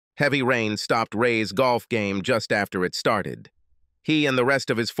Heavy rain stopped Ray's golf game just after it started. He and the rest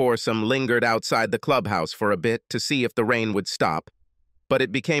of his foursome lingered outside the clubhouse for a bit to see if the rain would stop, but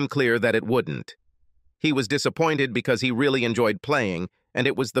it became clear that it wouldn't. He was disappointed because he really enjoyed playing, and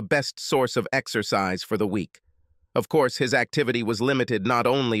it was the best source of exercise for the week. Of course, his activity was limited not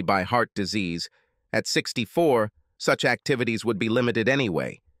only by heart disease. At 64, such activities would be limited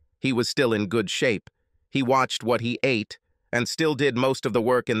anyway. He was still in good shape. He watched what he ate, and still did most of the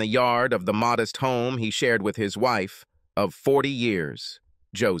work in the yard of the modest home he shared with his wife of 40 years,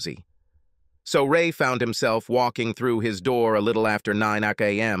 Josie. So Ray found himself walking through his door a little after 9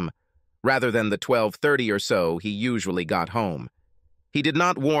 a.m., rather than the 12:30 or so he usually got home. He did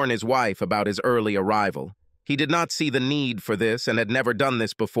not warn his wife about his early arrival. He did not see the need for this and had never done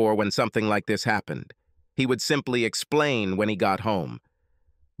this before when something like this happened. He would simply explain when he got home.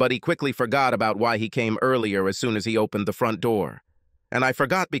 But he quickly forgot about why he came earlier as soon as he opened the front door. And I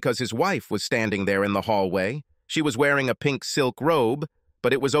forgot because his wife was standing there in the hallway. She was wearing a pink silk robe,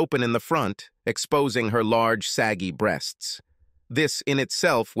 but it was open in the front, exposing her large, saggy breasts. This in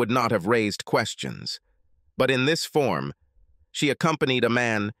itself would not have raised questions. But in this form, she accompanied a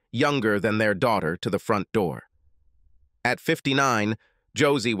man younger than their daughter to the front door. At 59,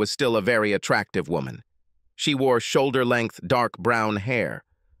 Josie was still a very attractive woman. She wore shoulder-length dark brown hair.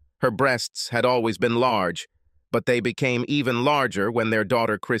 Her breasts had always been large, but they became even larger when their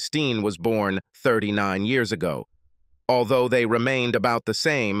daughter Christine was born 39 years ago, although they remained about the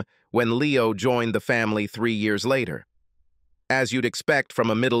same when Leo joined the family 3 years later. As you'd expect from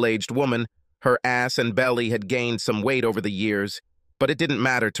a middle-aged woman, her ass and belly had gained some weight over the years, but it didn't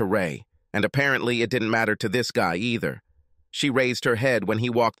matter to Ray, and apparently it didn't matter to this guy either. She raised her head when he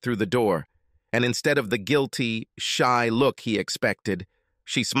walked through the door, and instead of the guilty, shy look he expected,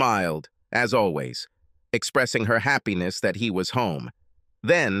 she smiled, as always, expressing her happiness that he was home.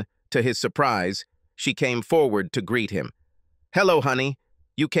 Then, to his surprise, she came forward to greet him. "Hello, honey.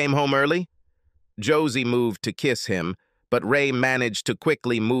 You came home early?" Josie moved to kiss him, but Ray managed to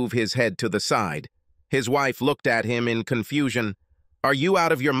quickly move his head to the side. His wife looked at him in confusion. "Are you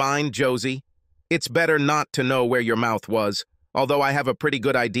out of your mind, Josie? It's better not to know where your mouth was, although I have a pretty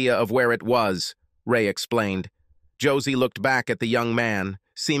good idea of where it was," Ray explained. Josie looked back at the young man,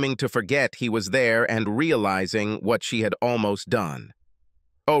 seeming to forget he was there and realizing what she had almost done.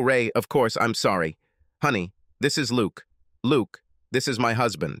 "Oh, Ray, of course, I'm sorry. Honey, this is Luke. Luke, this is my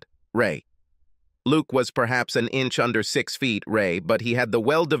husband, Ray." Luke was perhaps an inch under 6 feet, Ray, but he had the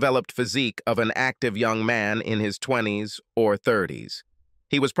well-developed physique of an active young man in his 20s or 30s.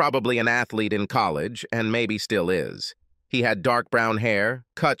 He was probably an athlete in college, and maybe still is. He had dark brown hair,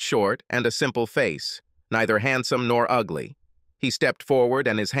 cut short, and a simple face, neither handsome nor ugly. He stepped forward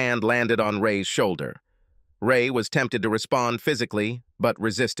and his hand landed on Ray's shoulder. Ray was tempted to respond physically, but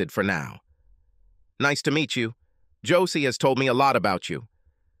resisted for now. "Nice to meet you. Josie has told me a lot about you.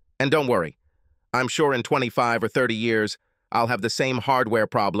 And don't worry, I'm sure in 25 or 30 years, I'll have the same hardware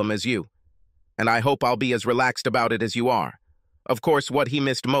problem as you. And I hope I'll be as relaxed about it as you are. Of course, what he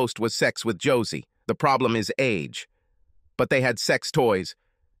missed most was sex with Josie. The problem is age. But they had sex toys,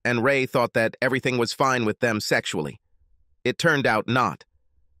 and Ray thought that everything was fine with them sexually. It turned out not.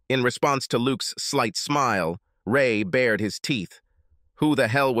 In response to Luke's slight smile, Ray bared his teeth. Who the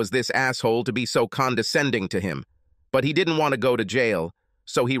hell was this asshole to be so condescending to him? But he didn't want to go to jail,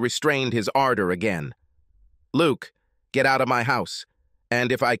 so he restrained his ardor again. "Luke, get out of my house,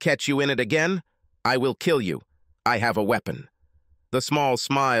 and if I catch you in it again, I will kill you. I have a weapon." The small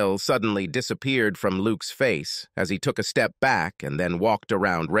smile suddenly disappeared from Luke's face as he took a step back and then walked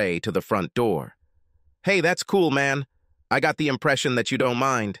around Ray to the front door. "Hey, that's cool, man. I got the impression that you don't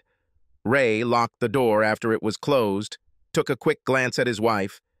mind." Ray locked the door after it was closed, took a quick glance at his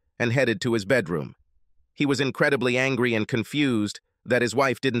wife, and headed to his bedroom. He was incredibly angry and confused that his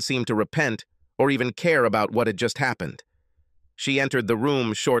wife didn't seem to repent or even care about what had just happened. She entered the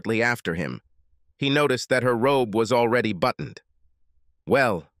room shortly after him. He noticed that her robe was already buttoned.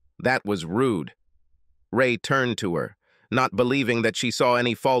 Well, that was rude. Ray turned to her, not believing that she saw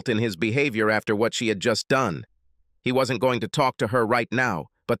any fault in his behavior after what she had just done. He wasn't going to talk to her right now,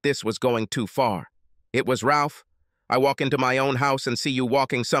 but this was going too far. "It was Ralph. I walk into my own house and see you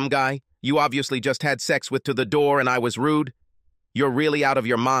walking some guy you obviously just had sex with to the door and I was rude? You're really out of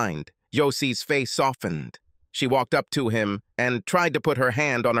your mind." Josie's face softened. She walked up to him and tried to put her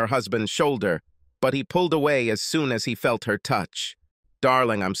hand on her husband's shoulder, but he pulled away as soon as he felt her touch.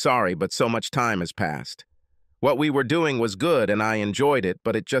 "Darling, I'm sorry, but so much time has passed. What we were doing was good and I enjoyed it,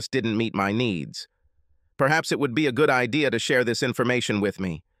 but it just didn't meet my needs. Perhaps it would be a good idea to share this information with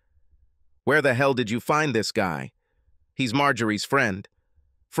me. Where the hell did you find this guy? He's Marjorie's friend.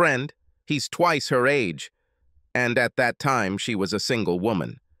 Friend, he's twice her age, and at that time she was a single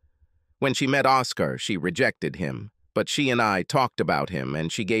woman. When she met Oscar, she rejected him, but she and I talked about him and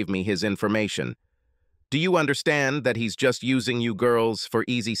she gave me his information. Do you understand that he's just using you girls for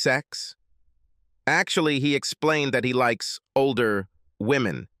easy sex? Actually, he explained that he likes older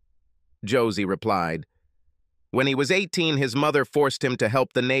women, Josie replied. When he was 18, his mother forced him to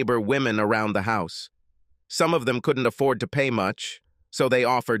help the neighbor women around the house. Some of them couldn't afford to pay much, so they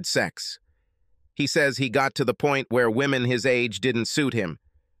offered sex. He says he got to the point where women his age didn't suit him.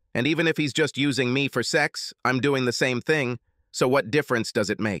 And even if he's just using me for sex, I'm doing the same thing, so what difference does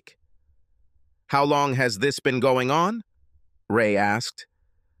it make? How long has this been going on? Ray asked.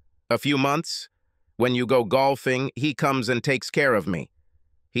 A few months. When you go golfing, he comes and takes care of me.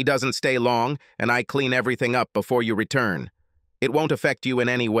 He doesn't stay long, and I clean everything up before you return. It won't affect you in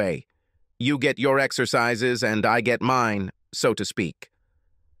any way. You get your exercises, and I get mine, so to speak.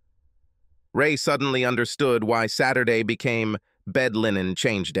 Ray suddenly understood why Saturday became bed linen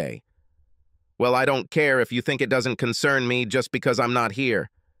change day. Well, I don't care if you think it doesn't concern me just because I'm not here.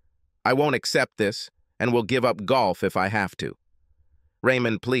 I won't accept this, and will give up golf if I have to.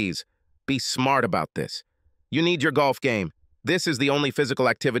 Raymond, please, be smart about this. You need your golf game. This is the only physical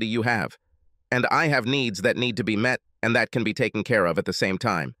activity you have. And I have needs that need to be met, and that can be taken care of at the same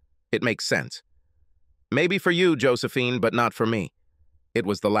time. It makes sense. Maybe for you, Josephine, but not for me. It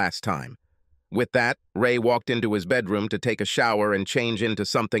was the last time. With that, Ray walked into his bedroom to take a shower and change into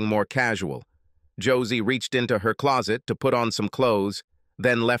something more casual. Josie reached into her closet to put on some clothes,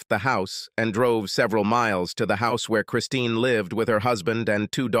 then left the house and drove several miles to the house where Christine lived with her husband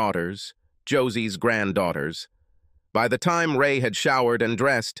and 2 daughters, Josie's granddaughters. By the time Ray had showered and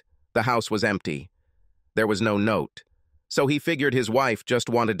dressed, the house was empty. There was no note, so he figured his wife just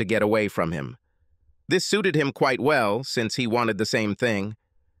wanted to get away from him. This suited him quite well, since he wanted the same thing.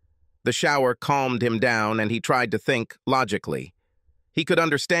 The shower calmed him down, and he tried to think logically. He could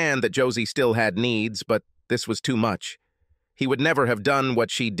understand that Josie still had needs, but this was too much. He would never have done what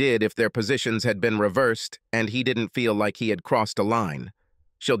she did if their positions had been reversed, and he didn't feel like he had crossed a line.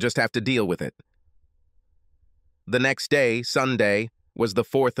 She'll just have to deal with it. The next day, Sunday, was the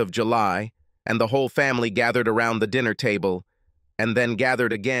 4th of July, and the whole family gathered around the dinner table, and then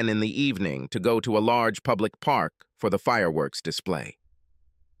gathered again in the evening to go to a large public park for the fireworks display.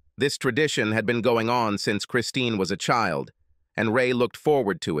 This tradition had been going on since Christine was a child, and Ray looked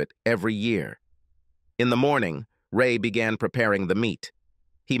forward to it every year. In the morning, Ray began preparing the meat.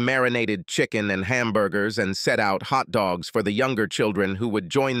 He marinated chicken and hamburgers and set out hot dogs for the younger children who would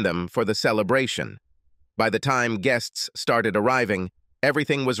join them for the celebration. By the time guests started arriving,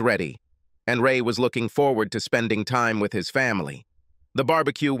 everything was ready, and Ray was looking forward to spending time with his family. The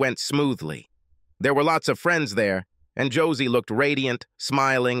barbecue went smoothly. There were lots of friends there, and Josie looked radiant,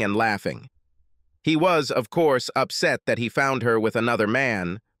 smiling and laughing. He was, of course, upset that he found her with another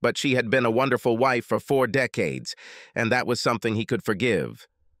man, but she had been a wonderful wife for 4 decades, and that was something he could forgive.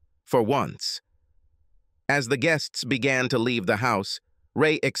 For once. As the guests began to leave the house,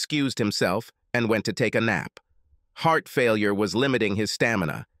 Ray excused himself and went to take a nap. Heart failure was limiting his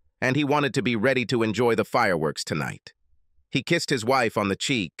stamina, and he wanted to be ready to enjoy the fireworks tonight. He kissed his wife on the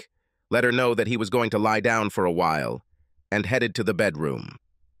cheek, let her know that he was going to lie down for a while, and headed to the bedroom.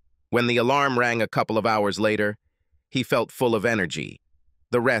 When the alarm rang a couple of hours later, he felt full of energy.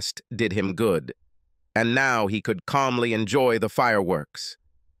 The rest did him good, and now he could calmly enjoy the fireworks.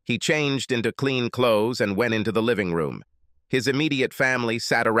 He changed into clean clothes and went into the living room. His immediate family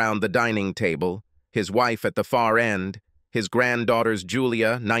sat around the dining table, his wife at the far end, his granddaughters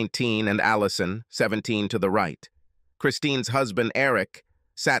Julia, 19, and Allison, 17, to the right. Christine's husband, Eric,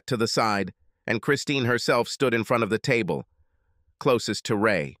 sat to the side, and Christine herself stood in front of the table, closest to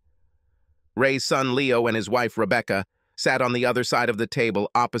Ray. Ray's son Leo and his wife Rebecca sat on the other side of the table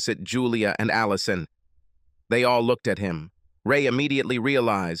opposite Julia and Allison. They all looked at him. Ray immediately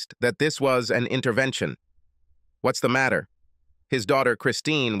realized that this was an intervention. What's the matter? His daughter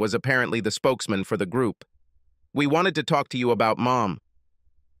Christine was apparently the spokesman for the group. We wanted to talk to you about Mom.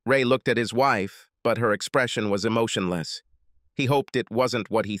 Ray looked at his wife, but her expression was emotionless. He hoped it wasn't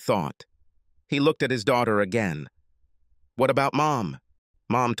what he thought. He looked at his daughter again. What about Mom?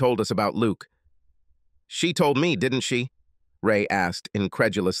 Mom told us about Luke. She told me, didn't she? Ray asked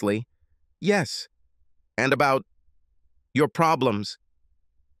incredulously. Yes. And about your problems?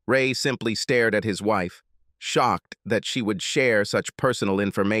 Ray simply stared at his wife, shocked that she would share such personal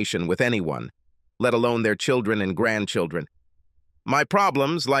information with anyone, let alone their children and grandchildren. My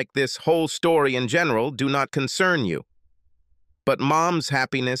problems, like this whole story in general, do not concern you. But Mom's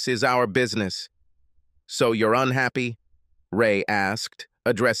happiness is our business. So you're unhappy? Ray asked,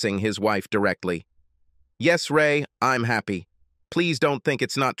 addressing his wife directly. "Yes, Ray, I'm happy. Please don't think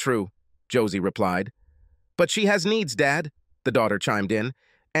it's not true," Josie replied. "But she has needs, Dad," the daughter chimed in.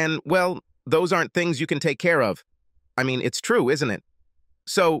 "And, well, those aren't things you can take care of. I mean, it's true, isn't it?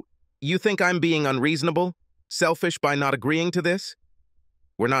 So, you think I'm being unreasonable, selfish by not agreeing to this?"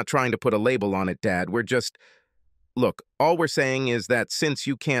 "We're not trying to put a label on it, Dad. Look, all we're saying is that since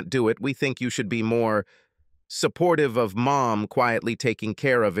you can't do it, we think you should be more supportive of Mom quietly taking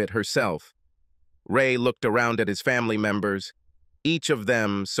care of it herself." Ray looked around at his family members. Each of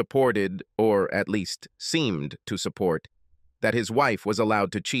them supported, or at least seemed to support, that his wife was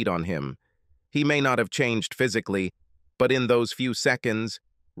allowed to cheat on him. He may not have changed physically, but in those few seconds,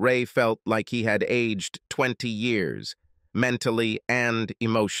 Ray felt like he had aged 20 years, mentally and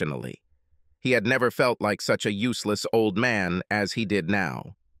emotionally. He had never felt like such a useless old man as he did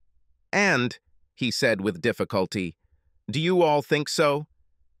now. "And," he said with difficulty, "do you all think so?"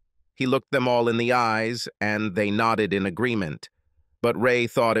 He looked them all in the eyes, and they nodded in agreement. But Ray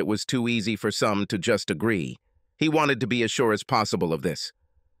thought it was too easy for some to just agree. He wanted to be as sure as possible of this.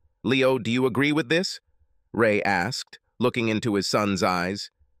 "Leo, do you agree with this?" Ray asked, looking into his son's eyes.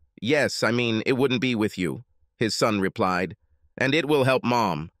 "Yes, I mean, it wouldn't be with you," his son replied. "And it will help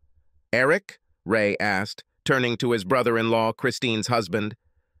Mom." "Eric?" Ray asked, turning to his brother-in-law, Christine's husband.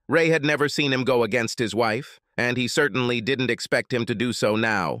 Ray had never seen him go against his wife, and he certainly didn't expect him to do so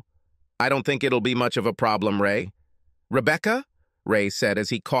now. "I don't think it'll be much of a problem, Ray." "Rebecca?" Ray said as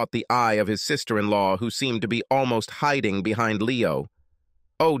he caught the eye of his sister-in-law, who seemed to be almost hiding behind Leo.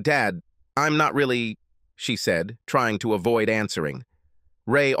 "Oh, Dad, I'm not really," she said, trying to avoid answering.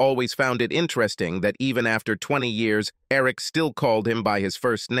 Ray always found it interesting that even after 20 years, Eric still called him by his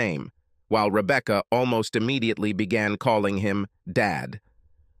first name, while Rebecca almost immediately began calling him Dad.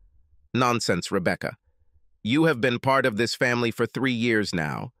 "Nonsense, Rebecca. You have been part of this family for 3 years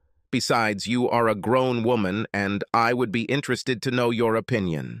now. Besides, you are a grown woman, and I would be interested to know your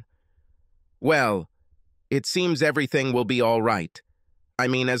opinion." "Well, it seems everything will be all right. I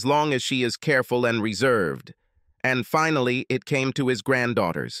mean, as long as she is careful and reserved." And finally, it came to his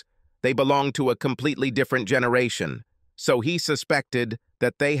granddaughters. They belonged to a completely different generation, so he suspected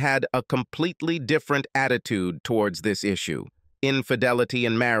that they had a completely different attitude towards this issue. Infidelity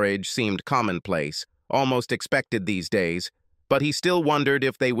in marriage seemed commonplace, almost expected these days, but he still wondered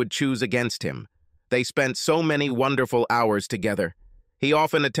if they would choose against him. They spent so many wonderful hours together. He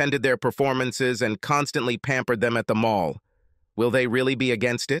often attended their performances and constantly pampered them at the mall. Will they really be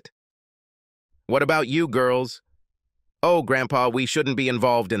against it? "What about you, girls?" "Oh, Grandpa, we shouldn't be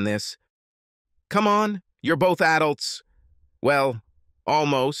involved in this." "Come on, you're both adults." "Well,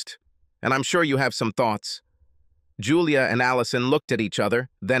 almost, and I'm sure you have some thoughts." Julia and Allison looked at each other,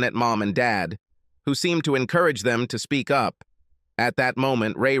 then at Mom and Dad, who seemed to encourage them to speak up. At that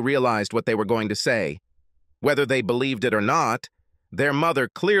moment, Ray realized what they were going to say. Whether they believed it or not, their mother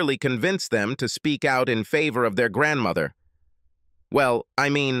clearly convinced them to speak out in favor of their grandmother. "Well, I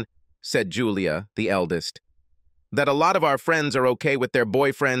mean," said Julia, the eldest, "that a lot of our friends are okay with their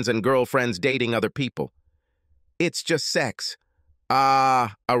boyfriends and girlfriends dating other people. It's just sex."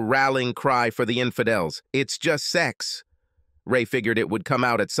 Ah, a rallying cry for the infidels. It's just sex. Ray figured it would come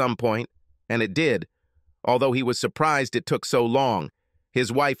out at some point, and it did. Although he was surprised it took so long,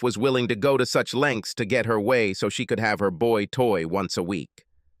 his wife was willing to go to such lengths to get her way so she could have her boy toy once a week.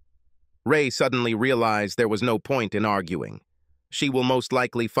 Ray suddenly realized there was no point in arguing. She will most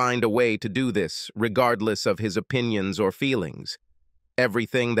likely find a way to do this, regardless of his opinions or feelings.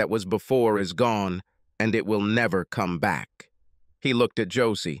 Everything that was before is gone, and it will never come back. He looked at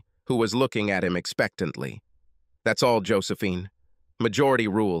Josie, who was looking at him expectantly. "That's all, Josephine. Majority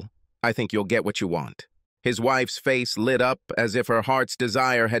rule. I think you'll get what you want." His wife's face lit up as if her heart's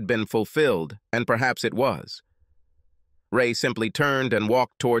desire had been fulfilled, and perhaps it was. Ray simply turned and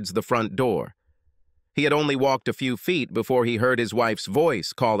walked towards the front door. He had only walked a few feet before he heard his wife's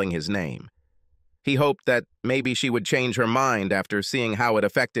voice calling his name. He hoped that maybe she would change her mind after seeing how it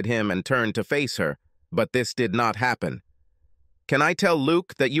affected him and turn to face her, but this did not happen. "Can I tell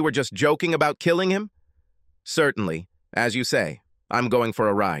Luke that you were just joking about killing him?" "Certainly. As you say, I'm going for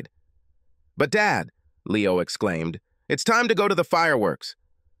a ride." "But Dad," Leo exclaimed, "it's time to go to the fireworks."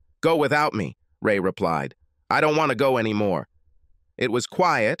 "Go without me," Ray replied. "I don't want to go anymore." It was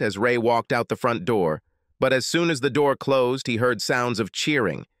quiet as Ray walked out the front door, but as soon as the door closed, he heard sounds of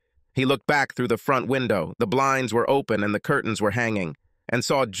cheering. He looked back through the front window. The blinds were open and the curtains were hanging, and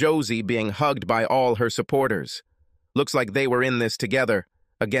saw Josie being hugged by all her supporters. Looks like they were in this together,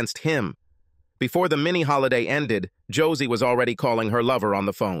 against him. Before the mini-holiday ended, Josie was already calling her lover on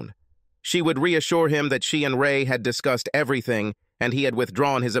the phone. She would reassure him that she and Ray had discussed everything and he had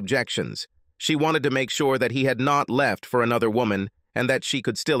withdrawn his objections. She wanted to make sure that he had not left for another woman and that she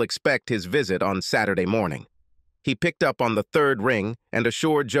could still expect his visit on Saturday morning. He picked up on the third ring and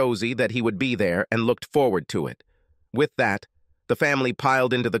assured Josie that he would be there and looked forward to it. With that, the family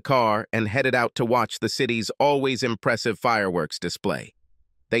piled into the car and headed out to watch the city's always impressive fireworks display.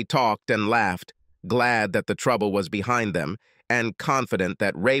 They talked and laughed, glad that the trouble was behind them and confident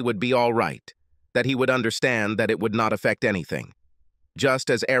that Ray would be all right, that he would understand that it would not affect anything. Just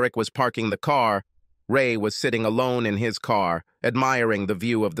as Eric was parking the car, Ray was sitting alone in his car, admiring the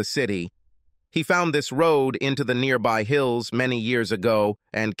view of the city. He found this road into the nearby hills many years ago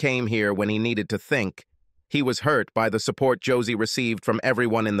and came here when he needed to think. He was hurt by the support Josie received from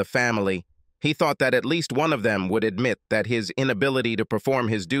everyone in the family. He thought that at least one of them would admit that his inability to perform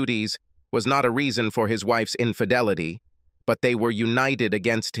his duties was not a reason for his wife's infidelity, but they were united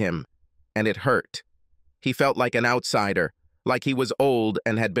against him, and it hurt. He felt like an outsider, like he was old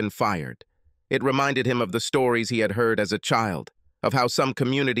and had been fired. It reminded him of the stories he had heard as a child, of how some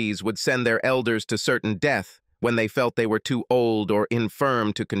communities would send their elders to certain death when they felt they were too old or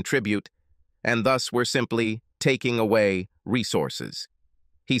infirm to contribute, and thus were simply taking away resources.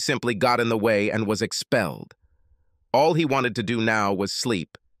 He simply got in the way and was expelled. All he wanted to do now was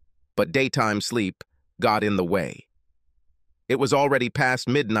sleep, but daytime sleep got in the way. It was already past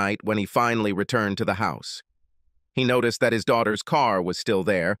midnight when he finally returned to the house. He noticed that his daughter's car was still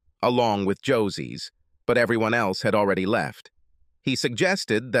there, along with Josie's, but everyone else had already left. He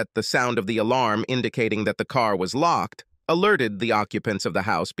suggested that the sound of the alarm indicating that the car was locked alerted the occupants of the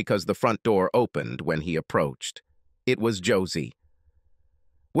house because the front door opened when he approached. It was Josie.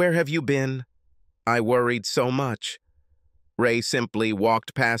 "Where have you been? I worried so much." Ray simply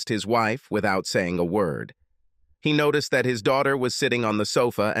walked past his wife without saying a word. He noticed that his daughter was sitting on the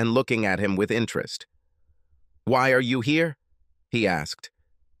sofa and looking at him with interest. "Why are you here?" he asked.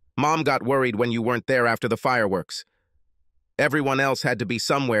 "Mom got worried when you weren't there after the fireworks. Everyone else had to be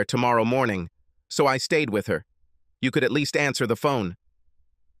somewhere tomorrow morning, so I stayed with her. You could at least answer the phone."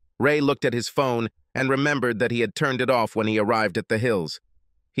 Ray looked at his phone and remembered that he had turned it off when he arrived at the hills.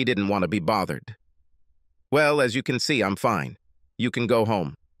 He didn't want to be bothered. "Well, as you can see, I'm fine. You can go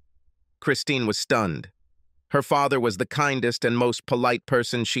home." Christine was stunned. Her father was the kindest and most polite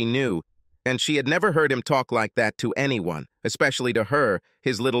person she knew, and she had never heard him talk like that to anyone, especially to her,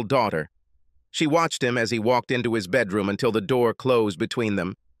 his little daughter. She watched him as he walked into his bedroom until the door closed between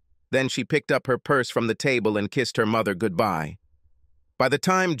them. Then she picked up her purse from the table and kissed her mother goodbye. By the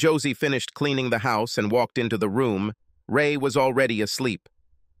time Josie finished cleaning the house and walked into the room, Ray was already asleep.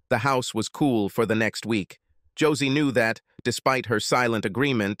 The house was cool for the next week. Josie knew that, despite her silent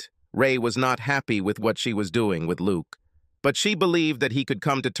agreement, Ray was not happy with what she was doing with Luke. But she believed that he could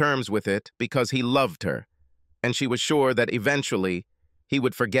come to terms with it because he loved her, and she was sure that eventually he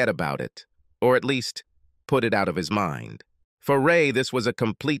would forget about it, or at least put it out of his mind. For Ray, this was a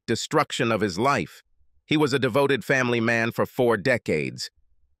complete destruction of his life. He was a devoted family man for 4 decades,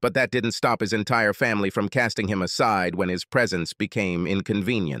 but that didn't stop his entire family from casting him aside when his presence became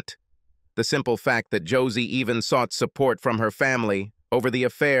inconvenient. The simple fact that Josie even sought support from her family over the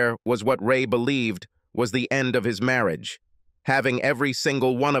affair was what Ray believed was the end of his marriage. Having every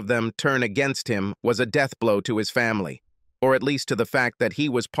single one of them turn against him was a death blow to his family, or at least to the fact that he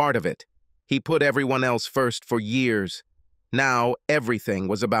was part of it. He put everyone else first for years. Now everything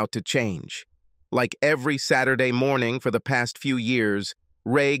was about to change. Like every Saturday morning for the past few years,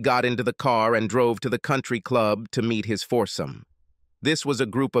 Ray got into the car and drove to the country club to meet his foursome. This was a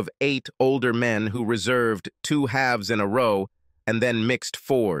group of 8 older men who reserved 2 halves in a row and then mixed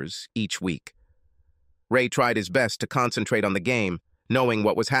 4s each week. Ray tried his best to concentrate on the game, knowing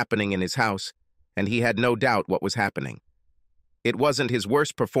what was happening in his house, and he had no doubt what was happening. It wasn't his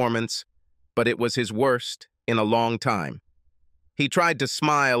worst performance, but it was his worst in a long time. He tried to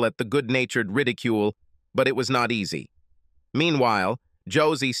smile at the good-natured ridicule, but it was not easy. Meanwhile,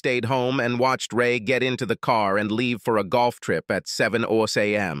 Josie stayed home and watched Ray get into the car and leave for a golf trip at 7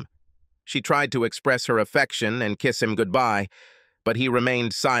 a.m. She tried to express her affection and kiss him goodbye, but he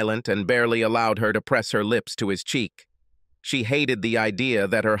remained silent and barely allowed her to press her lips to his cheek. She hated the idea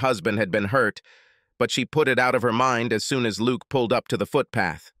that her husband had been hurt, but she put it out of her mind as soon as Luke pulled up to the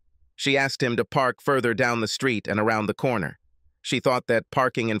footpath. She asked him to park further down the street and around the corner. She thought that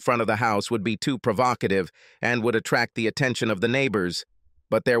parking in front of the house would be too provocative and would attract the attention of the neighbors,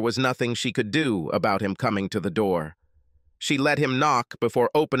 but there was nothing she could do about him coming to the door. She let him knock before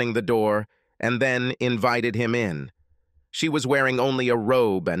opening the door and then invited him in. She was wearing only a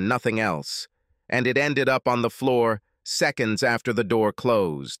robe and nothing else, and it ended up on the floor seconds after the door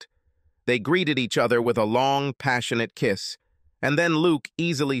closed. They greeted each other with a long, passionate kiss, And then Luke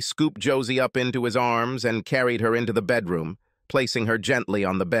easily scooped Josie up into his arms and carried her into the bedroom, placing her gently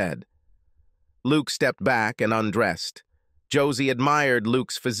on the bed. Luke stepped back and undressed. Josie admired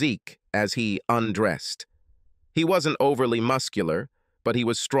Luke's physique as he undressed. He wasn't overly muscular, but he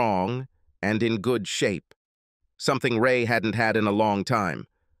was strong and in good shape. Something Ray hadn't had in a long time,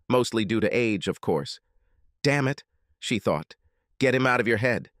 mostly due to age, of course. Damn it, she thought. Get him out of your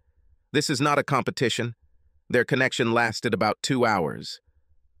head. This is not a competition. Their connection lasted about 2 hours.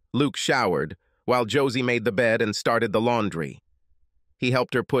 Luke showered, while Josie made the bed and started the laundry. He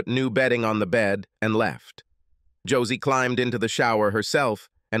helped her put new bedding on the bed and left. Josie climbed into the shower herself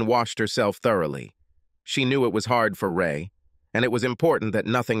and washed herself thoroughly. She knew it was hard for Ray, and it was important that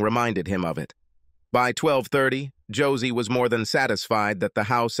nothing reminded him of it. By 12:30, Josie was more than satisfied that the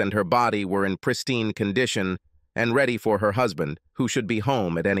house and her body were in pristine condition and ready for her husband, who should be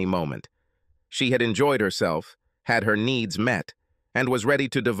home at any moment. She had enjoyed herself, had her needs met, and was ready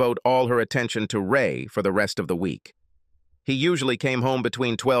to devote all her attention to Ray for the rest of the week. He usually came home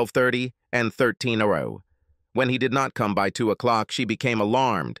between 12:30 and 13:00. When he did not come by 2 o'clock, she became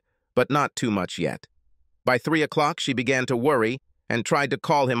alarmed, but not too much yet. By 3 o'clock, she began to worry and tried to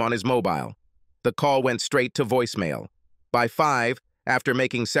call him on his mobile. The call went straight to voicemail. By 5, after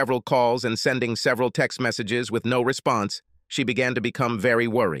making several calls and sending several text messages with no response, she began to become very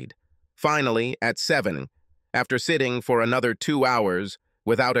worried. Finally, at 7, after sitting for another 2 hours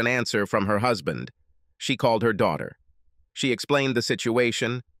without an answer from her husband, she called her daughter. She explained the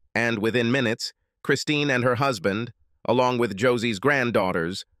situation, and within minutes, Christine and her husband, along with Josie's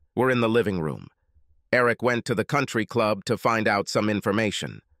granddaughters, were in the living room. Eric went to the country club to find out some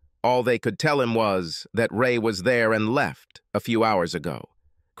information. All they could tell him was that Ray was there and left a few hours ago.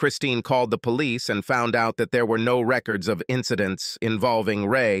 Christine called the police and found out that there were no records of incidents involving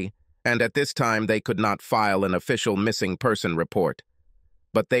Ray, and at this time they could not file an official missing person report.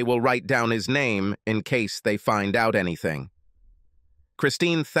 But they will write down his name in case they find out anything.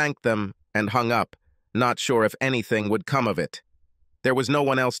 Christine thanked them and hung up, not sure if anything would come of it. There was no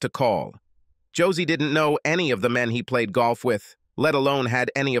one else to call. Josie didn't know any of the men he played golf with, let alone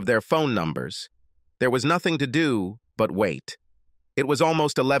had any of their phone numbers. There was nothing to do but wait. It was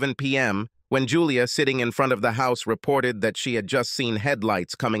almost 11 p.m. when Julia, sitting in front of the house, reported that she had just seen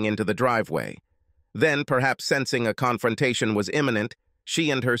headlights coming into the driveway. Then, perhaps sensing a confrontation was imminent, she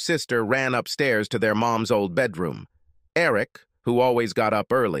and her sister ran upstairs to their mom's old bedroom. Eric, who always got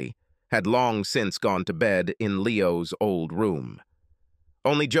up early, had long since gone to bed in Leo's old room.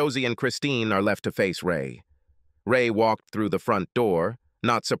 Only Josie and Christine are left to face Ray. Ray walked through the front door,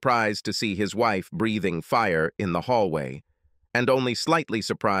 not surprised to see his wife breathing fire in the hallway, and only slightly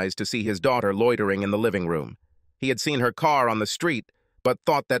surprised to see his daughter loitering in the living room. He had seen her car on the street, but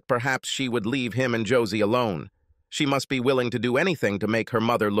thought that perhaps she would leave him and Josie alone. She must be willing to do anything to make her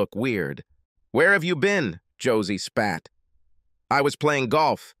mother look weird. "Where have you been?" Josie spat. "I was playing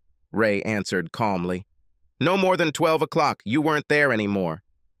golf," Ray answered calmly. "No more than 12 o'clock. You weren't there anymore."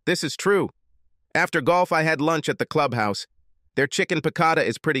 "This is true. After golf, I had lunch at the clubhouse. Their chicken piccata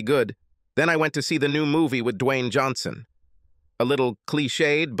is pretty good. Then I went to see the new movie with Dwayne Johnson. A little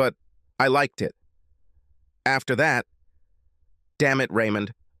cliched, but I liked it. After that..." "Damn it,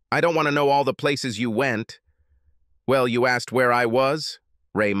 Raymond. I don't want to know all the places you went." "Well, you asked where I was?"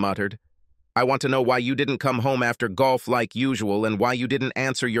 Ray muttered. "I want to know why you didn't come home after golf like usual and why you didn't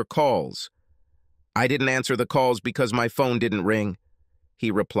answer your calls." "I didn't answer the calls because my phone didn't ring,"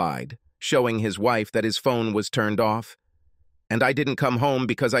 he replied, showing his wife that his phone was turned off. "And I didn't come home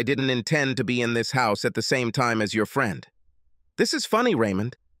because I didn't intend to be in this house at the same time as your friend." "This is funny,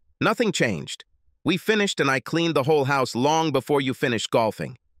 Raymond. Nothing changed. We finished and I cleaned the whole house long before you finished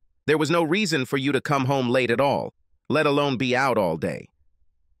golfing. There was no reason for you to come home late at all, let alone be out all day."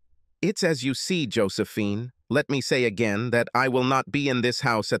 "It's as you see, Josephine. Let me say again that I will not be in this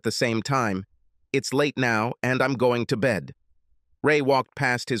house at the same time. It's late now, and I'm going to bed." Ray walked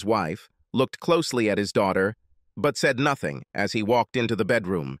past his wife, looked closely at his daughter, but said nothing as he walked into the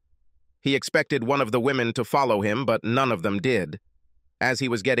bedroom. He expected one of the women to follow him, but none of them did. As he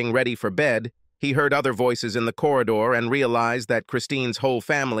was getting ready for bed, he heard other voices in the corridor and realized that Christine's whole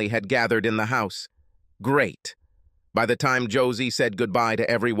family had gathered in the house. Great. By the time Josie said goodbye to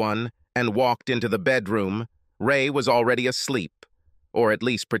everyone and walked into the bedroom, Ray was already asleep, or at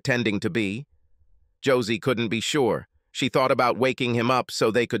least pretending to be. Josie couldn't be sure. She thought about waking him up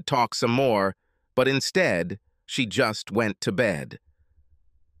so they could talk some more, but instead, she just went to bed.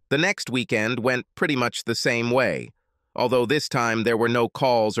 The next weekend went pretty much the same way, although this time there were no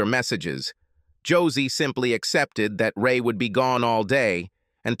calls or messages. Josie simply accepted that Ray would be gone all day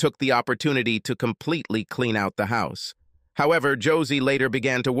and took the opportunity to completely clean out the house. However, Josie later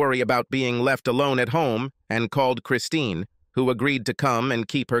began to worry about being left alone at home and called Christine, who agreed to come and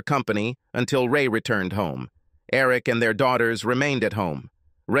keep her company until Ray returned home. Eric and their daughters remained at home.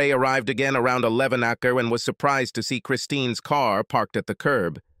 Ray arrived again around 11 and was surprised to see Christine's car parked at the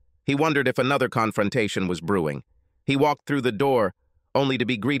curb. He wondered if another confrontation was brewing. He walked through the door, only to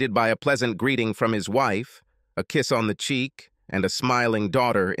be greeted by a pleasant greeting from his wife, a kiss on the cheek, and a smiling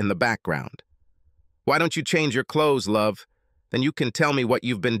daughter in the background. "Why don't you change your clothes, love? Then you can tell me what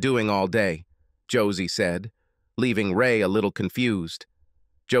you've been doing all day," Josie said, leaving Ray a little confused.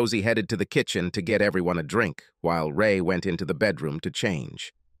 Josie headed to the kitchen to get everyone a drink, while Ray went into the bedroom to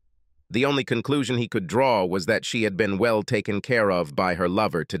change. The only conclusion he could draw was that she had been well taken care of by her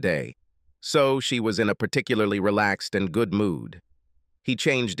lover today, so she was in a particularly relaxed and good mood. He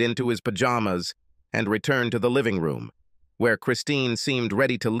changed into his pajamas and returned to the living room, where Christine seemed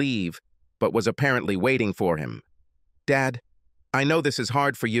ready to leave, but was apparently waiting for him. "Dad, I know this is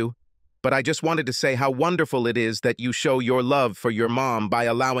hard for you, but I just wanted to say how wonderful it is that you show your love for your mom by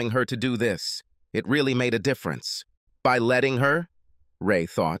allowing her to do this. It really made a difference." "By letting her?" Ray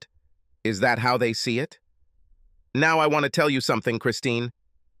thought. "Is that how they see it?" "Now I want to tell you something, Christine.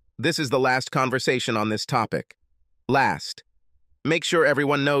 This is the last conversation on this topic. Last. Make sure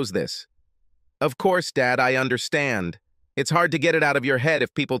everyone knows this." "Of course, Dad, I understand. It's hard to get it out of your head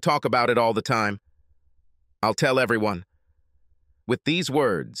if people talk about it all the time." "I'll tell everyone." With these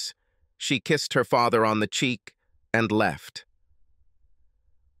words, she kissed her father on the cheek and left.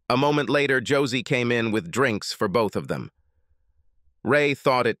 A moment later, Josie came in with drinks for both of them. Ray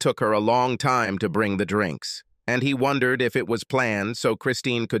thought it took her a long time to bring the drinks, and he wondered if it was planned so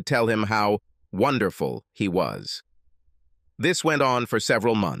Christine could tell him how wonderful he was. This went on for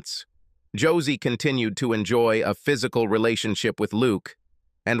several months. Josie continued to enjoy a physical relationship with Luke,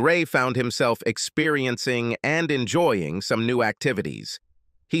 and Ray found himself experiencing and enjoying some new activities.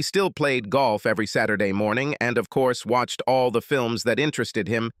 He still played golf every Saturday morning and, of course, watched all the films that interested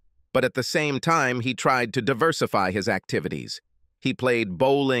him, but at the same time, he tried to diversify his activities. He played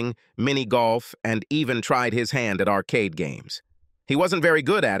bowling, mini-golf, and even tried his hand at arcade games. He wasn't very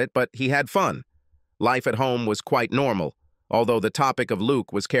good at it, but he had fun. Life at home was quite normal, although the topic of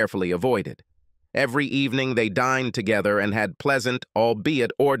Luke was carefully avoided. Every evening they dined together and had pleasant,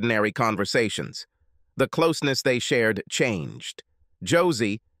 albeit ordinary conversations. The closeness they shared changed.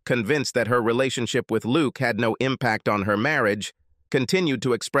 Josie, convinced that her relationship with Luke had no impact on her marriage, continued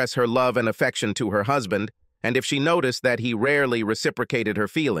to express her love and affection to her husband, and if she noticed that he rarely reciprocated her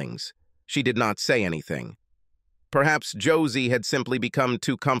feelings, she did not say anything. Perhaps Josie had simply become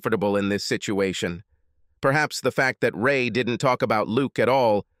too comfortable in this situation. Perhaps the fact that Ray didn't talk about Luke at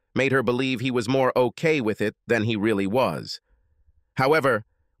all made her believe he was more okay with it than he really was. However,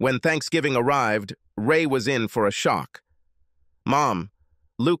 when Thanksgiving arrived, Ray was in for a shock. "Mom,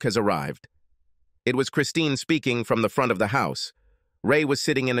 Luke has arrived." It was Christine speaking from the front of the house. Ray was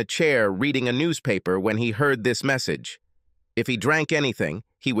sitting in a chair reading a newspaper when he heard this message. If he drank anything,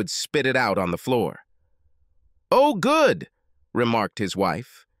 he would spit it out on the floor. "Oh, good," remarked his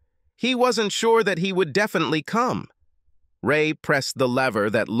wife. "He wasn't sure that he would definitely come." Ray pressed the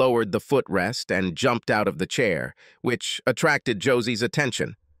lever that lowered the footrest and jumped out of the chair, which attracted Josie's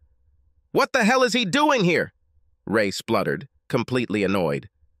attention. "What the hell is he doing here?" Ray spluttered, completely annoyed.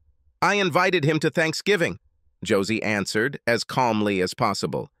 "I invited him to Thanksgiving," Josie answered as calmly as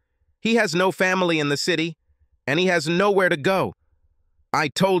possible. "He has no family in the city, and he has nowhere to go. I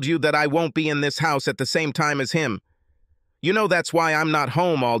told you that I won't be in this house at the same time as him. You know that's why I'm not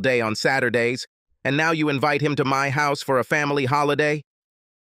home all day on Saturdays, and now you invite him to my house for a family holiday?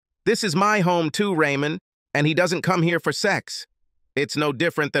 This is my home too, Raymond, and he doesn't come here for sex. It's no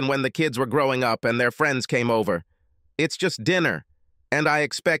different than when the kids were growing up and their friends came over. It's just dinner, and I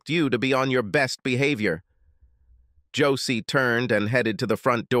expect you to be on your best behavior." Josie turned and headed to the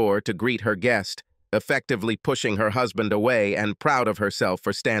front door to greet her guest, effectively pushing her husband away and proud of herself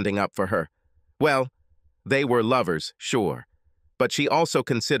for standing up for her. Well, they were lovers, sure, but she also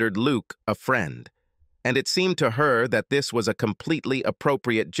considered Luke a friend, and it seemed to her that this was a completely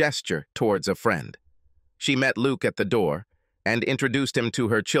appropriate gesture towards a friend. She met Luke at the door and introduced him to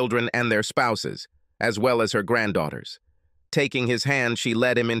her children and their spouses, as well as her granddaughters. Taking his hand, she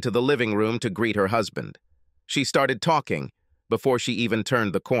led him into the living room to greet her husband. She started talking before she even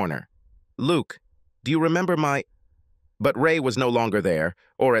turned the corner. "Luke, do you remember my—" But Ray was no longer there,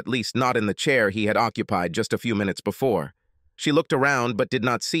 or at least not in the chair he had occupied just a few minutes before. She looked around but did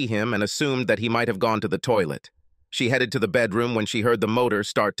not see him and assumed that he might have gone to the toilet. She headed to the bedroom when she heard the motor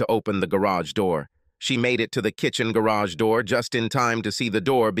start to open the garage door. She made it to the kitchen garage door just in time to see the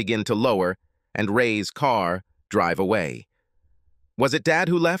door begin to lower and Ray's car drive away. "Was it Dad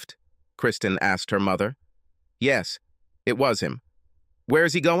who left?" Kristen asked her mother. "Yes, it was him. Where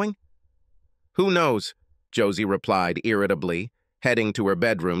is he going?" "Who knows?" Josie replied irritably, heading to her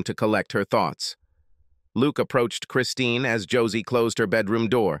bedroom to collect her thoughts. Luke approached Christine as Josie closed her bedroom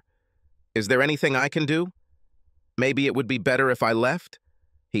door. "Is there anything I can do? Maybe it would be better if I left?"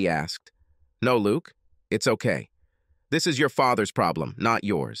 he asked. "No, Luke, it's okay. This is your father's problem, not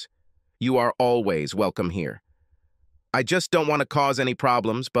yours. You are always welcome here. I just don't want to cause any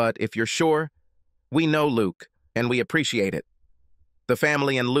problems, but if you're sure, we know Luke, and we appreciate it." The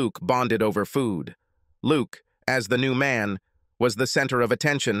family and Luke bonded over food. Luke, as the new man, was the center of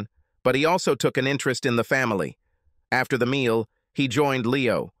attention, but he also took an interest in the family. After the meal, he joined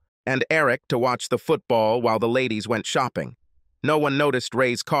Leo and Eric to watch the football while the ladies went shopping. No one noticed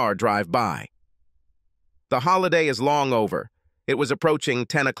Ray's car drive by. The holiday is long over. It was approaching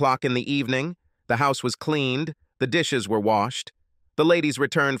 10 o'clock in the evening. The house was cleaned. The dishes were washed. The ladies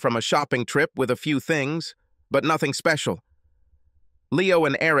returned from a shopping trip with a few things, but nothing special. Leo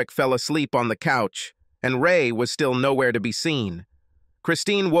and Eric fell asleep on the couch, and Ray was still nowhere to be seen.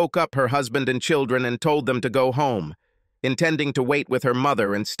 Christine woke up her husband and children and told them to go home, intending to wait with her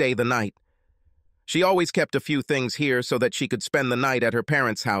mother and stay the night. She always kept a few things here so that she could spend the night at her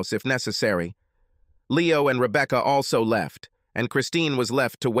parents' house if necessary. Leo and Rebecca also left, and Christine was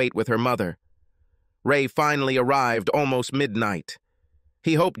left to wait with her mother. Ray finally arrived almost midnight.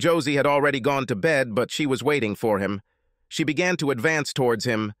 He hoped Josie had already gone to bed, but she was waiting for him. She began to advance towards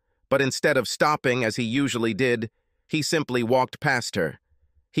him, but instead of stopping as he usually did, he simply walked past her.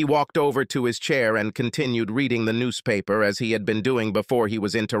 He walked over to his chair and continued reading the newspaper as he had been doing before he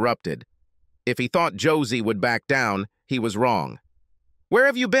was interrupted. If he thought Josie would back down, he was wrong. "Where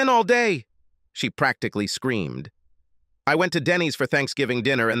have you been all day?" she practically screamed. "I went to Denny's for Thanksgiving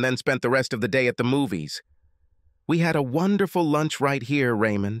dinner and then spent the rest of the day at the movies." "We had a wonderful lunch right here,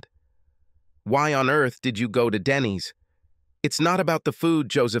 Raymond." "Why on earth did you go to Denny's?" "It's not about the food,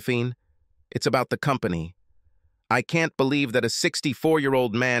 Josephine. It's about the company. I can't believe that a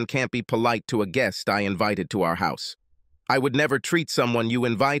 64-year-old man can't be polite to a guest I invited to our house. I would never treat someone you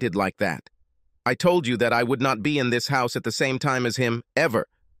invited like that. I told you that I would not be in this house at the same time as him, ever.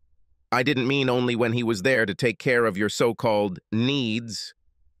 I didn't mean only when he was there to take care of your so-called needs.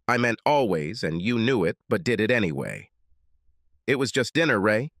 I meant always, and you knew it, but did it anyway." "It was just dinner,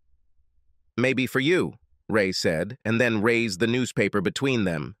 Ray." "Maybe for you," Ray said, and then raised the newspaper between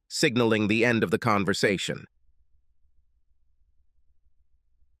them, signaling the end of the conversation.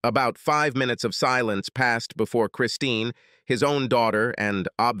 About 5 minutes of silence passed before Christine, his own daughter and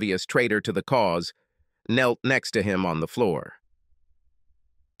obvious traitor to the cause, knelt next to him on the floor.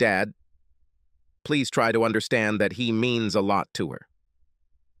 "Dad, please try to understand that he means a lot to her.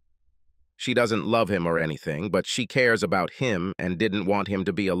 She doesn't love him or anything, but she cares about him and didn't want him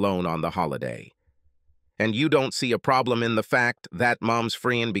to be alone on the holiday. And you don't see a problem in the fact that mom's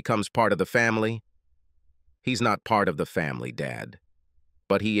free and becomes part of the family? He's not part of the family, Dad,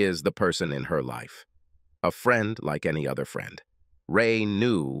 but he is the person in her life. A friend like any other friend." Ray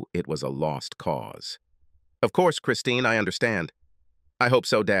knew it was a lost cause. "Of course, Christine, I understand." "I hope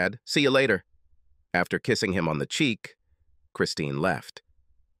so, Dad. See you later." After kissing him on the cheek, Christine left.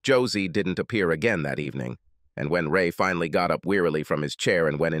 Josie didn't appear again that evening, and when Ray finally got up wearily from his chair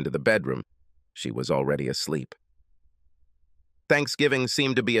and went into the bedroom, she was already asleep. Thanksgiving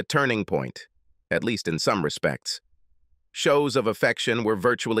seemed to be a turning point, at least in some respects. Shows of affection were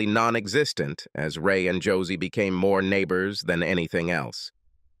virtually non-existent as Ray and Josie became more neighbors than anything else.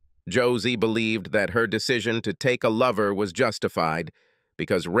 Josie believed that her decision to take a lover was justified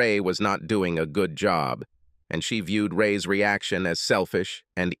because Ray was not doing a good job, and she viewed Ray's reaction as selfish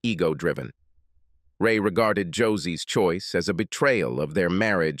and ego-driven. Ray regarded Josie's choice as a betrayal of their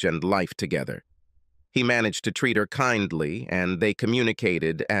marriage and life together. He managed to treat her kindly, and they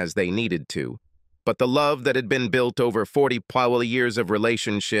communicated as they needed to, but the love that had been built over 40+ years of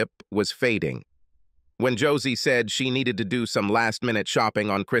relationship was fading. When Josie said she needed to do some last-minute shopping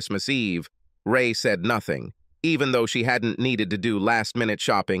on Christmas Eve, Ray said nothing, even though she hadn't needed to do last-minute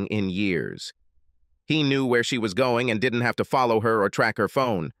shopping in years. He knew where she was going and didn't have to follow her or track her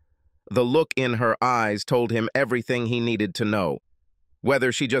phone. The look in her eyes told him everything he needed to know.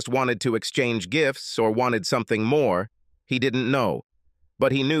 Whether she just wanted to exchange gifts or wanted something more, he didn't know,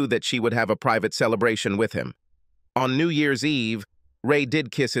 but he knew that she would have a private celebration with him. On New Year's Eve, Ray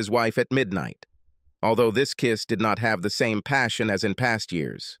did kiss his wife at midnight, although this kiss did not have the same passion as in past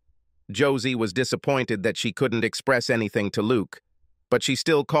years. Josie was disappointed that she couldn't express anything to Luke, but she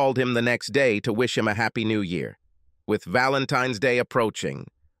still called him the next day to wish him a Happy New Year. With Valentine's Day approaching,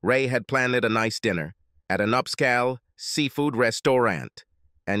 Ray had planned a nice dinner, at an upscale seafood restaurant,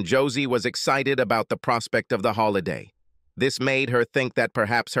 and Josie was excited about the prospect of the holiday. This made her think that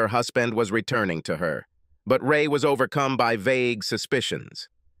perhaps her husband was returning to her. But Ray was overcome by vague suspicions.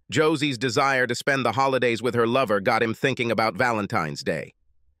 Josie's desire to spend the holidays with her lover got him thinking about Valentine's Day.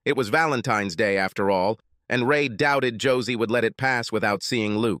 It was Valentine's Day, after all, and Ray doubted Josie would let it pass without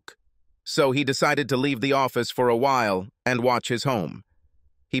seeing Luke. So he decided to leave the office for a while and watch his home.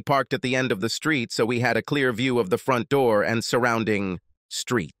 He parked at the end of the street so he had a clear view of the front door and surrounding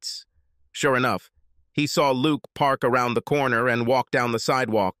streets. Sure enough, he saw Luke park around the corner and walk down the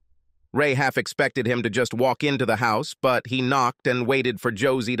sidewalk. Ray half expected him to just walk into the house, but he knocked and waited for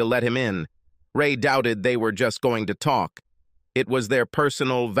Josie to let him in. Ray doubted they were just going to talk. It was their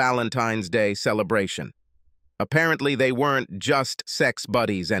personal Valentine's Day celebration. Apparently, they weren't just sex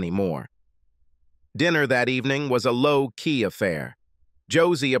buddies anymore. Dinner that evening was a low-key affair.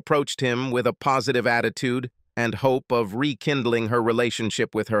 Josie approached him with a positive attitude and hope of rekindling her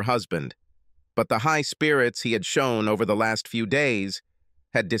relationship with her husband. But the high spirits he had shown over the last few days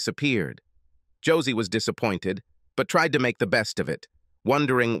had disappeared. Josie was disappointed, but tried to make the best of it,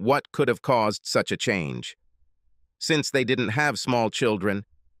 wondering what could have caused such a change. Since they didn't have small children,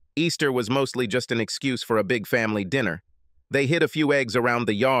 Easter was mostly just an excuse for a big family dinner. They hid a few eggs around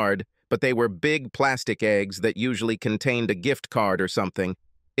the yard, but they were big plastic eggs that usually contained a gift card or something.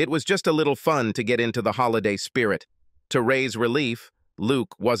 It was just a little fun to get into the holiday spirit. To Ray's relief,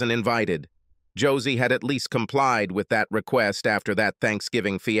 Luke wasn't invited. Josie had at least complied with that request after that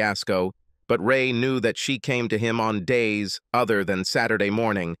Thanksgiving fiasco, but Ray knew that she came to him on days other than Saturday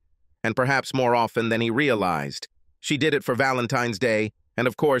morning, and perhaps more often than he realized. She did it for Valentine's Day, and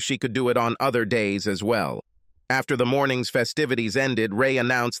of course she could do it on other days as well. After the morning's festivities ended, Ray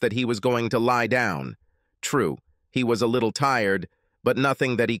announced that he was going to lie down. True, he was a little tired, but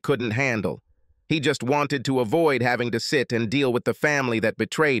nothing that he couldn't handle. He just wanted to avoid having to sit and deal with the family that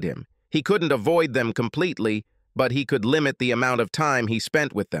betrayed him. He couldn't avoid them completely, but he could limit the amount of time he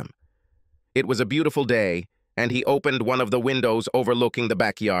spent with them. It was a beautiful day, and he opened one of the windows overlooking the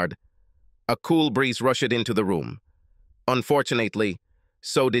backyard. A cool breeze rushed into the room. Unfortunately,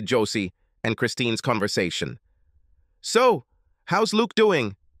 so did Josie and Christine's conversation. "So, how's Luke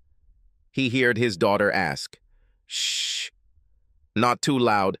doing?" he heard his daughter ask. "Shh. Not too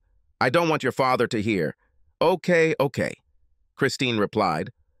loud. I don't want your father to hear." Okay, Christine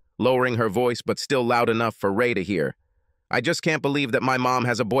replied, lowering her voice but still loud enough for Ray to hear. "I just can't believe that my mom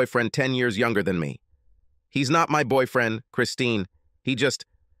has a boyfriend 10 years younger than me." "He's not my boyfriend, Christine. He just..."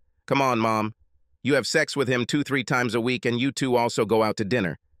 "Come on, Mom. You have sex with him 2-3 times a week and you two also go out to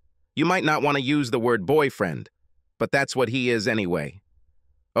dinner. You might not want to use the word boyfriend, but that's what he is anyway."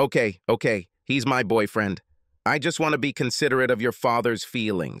 Okay, he's my boyfriend. I just want to be considerate of your father's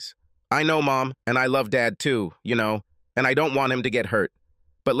feelings. I know, Mom, and I love Dad too, and I don't want him to get hurt.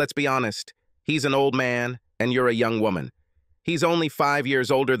 But let's be honest, he's an old man and you're a young woman. He's only 5 years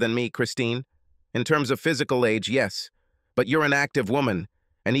older than me, Christine. In terms of physical age, yes, but you're an active woman,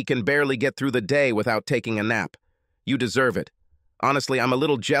 and he can barely get through the day without taking a nap. You deserve it. Honestly, I'm a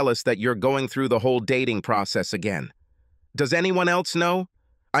little jealous that you're going through the whole dating process again. Does anyone else know?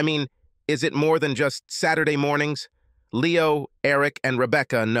 I mean, is it more than just Saturday mornings? Leo, Eric, and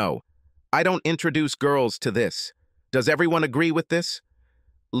Rebecca know. I don't introduce girls to this. Does everyone agree with this?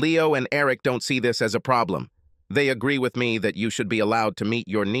 Leo and Eric don't see this as a problem. They agree with me that you should be allowed to meet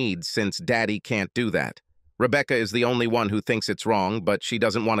your needs since Daddy can't do that. Rebecca is the only one who thinks it's wrong, but she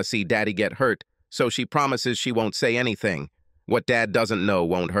doesn't want to see Daddy get hurt, so she promises she won't say anything. What Dad doesn't know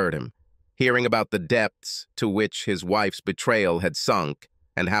won't hurt him. Hearing about the depths to which his wife's betrayal had sunk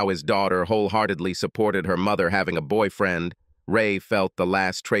and how his daughter wholeheartedly supported her mother having a boyfriend, Ray felt the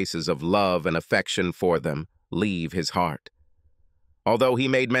last traces of love and affection for them leave his heart. Although he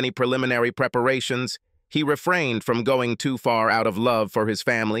made many preliminary preparations, he refrained from going too far out of love for his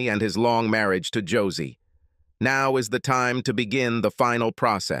family and his long marriage to Josie. Now is the time to begin the final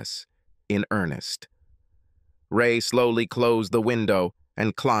process, in earnest. Ray slowly closed the window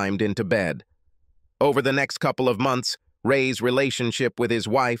and climbed into bed. Over the next couple of months, Ray's relationship with his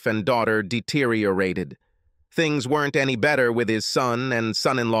wife and daughter deteriorated. Things weren't any better with his son and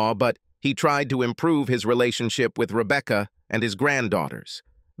son-in-law, but he tried to improve his relationship with Rebecca and his granddaughters,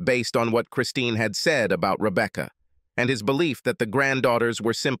 based on what Christine had said about Rebecca, and his belief that the granddaughters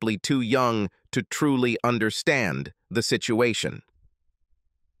were simply too young to truly understand the situation.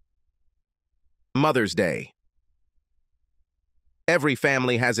 Mother's Day. Every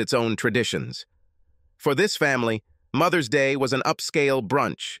family has its own traditions. For this family, Mother's Day was an upscale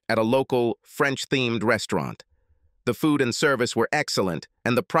brunch at a local French-themed restaurant. The food and service were excellent,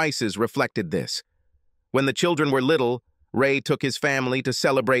 and the prices reflected this. When the children were little, Ray took his family to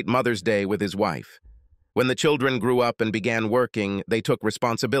celebrate Mother's Day with his wife. When the children grew up and began working, they took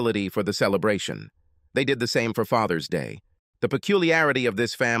responsibility for the celebration. They did the same for Father's Day. The peculiarity of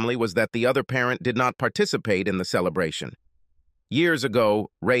this family was that the other parent did not participate in the celebration. Years ago,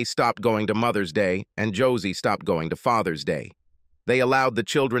 Ray stopped going to Mother's Day and Josie stopped going to Father's Day. They allowed the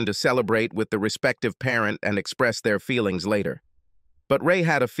children to celebrate with the respective parent and express their feelings later. But Ray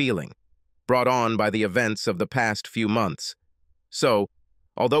had a feeling, brought on by the events of the past few months. So,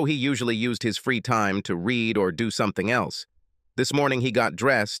 although he usually used his free time to read or do something else, this morning he got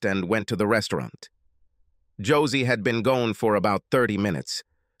dressed and went to the restaurant. Josie had been gone for about 30 minutes,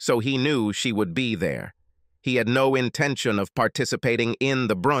 so he knew she would be there. He had no intention of participating in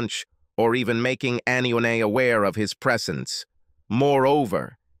the brunch or even making Anione aware of his presence.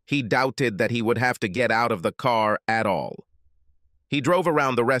 Moreover, he doubted that he would have to get out of the car at all. He drove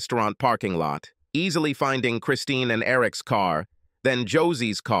around the restaurant parking lot, easily finding Christine and Eric's car, then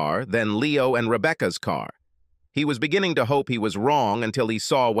Josie's car, then Leo and Rebecca's car. He was beginning to hope he was wrong until he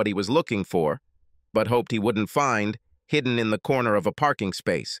saw what he was looking for, but hoped he wouldn't find, hidden in the corner of a parking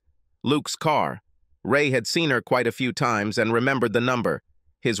space, Luke's car. Ray had seen her quite a few times and remembered the number.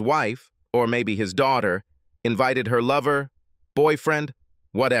 His wife, or maybe his daughter, invited her lover, boyfriend,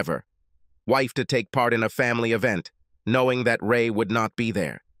 whatever, wife to take part in a family event, knowing that Ray would not be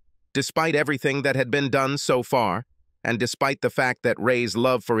there. Despite everything that had been done so far, and despite the fact that Ray's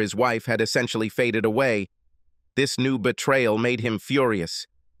love for his wife had essentially faded away, this new betrayal made him furious,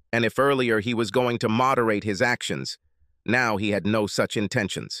 and if earlier he was going to moderate his actions, now he had no such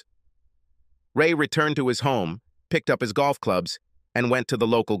intentions. Ray returned to his home, picked up his golf clubs, and went to the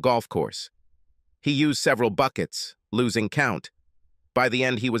local golf course. He used several buckets, losing count. By the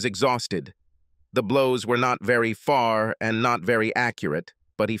end, he was exhausted. The blows were not very far and not very accurate,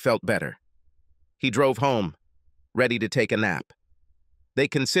 but he felt better. He drove home, ready to take a nap. They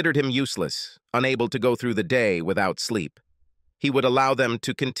considered him useless, unable to go through the day without sleep. He would allow them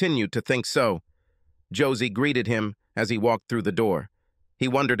to continue to think so. Josie greeted him as he walked through the door. He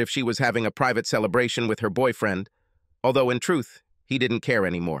wondered if she was having a private celebration with her boyfriend, although in truth, he didn't care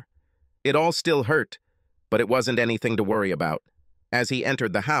anymore. It all still hurt, but it wasn't anything to worry about. As he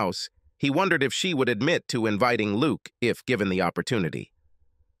entered the house, he wondered if she would admit to inviting Luke if given the opportunity.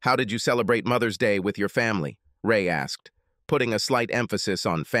 "How did you celebrate Mother's Day with your family?" Ray asked, putting a slight emphasis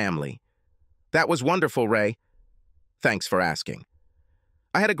on family. "That was wonderful, Ray. Thanks for asking."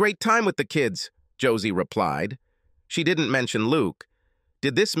 "I had a great time with the kids," Josie replied. She didn't mention Luke.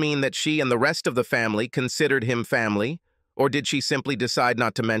 Did this mean that she and the rest of the family considered him family, or did she simply decide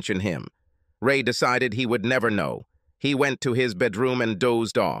not to mention him? Ray decided he would never know. He went to his bedroom and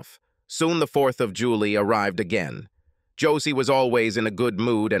dozed off. Soon the 4th of July arrived again. Josie was always in a good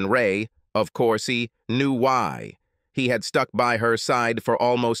mood, and Ray, of course, he knew why. He had stuck by her side for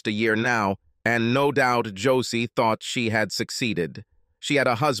almost a year now, and no doubt Josie thought she had succeeded. She had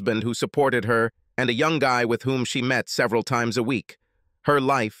a husband who supported her and a young guy with whom she met several times a week. Her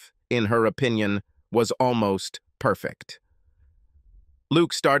life, in her opinion, was almost perfect.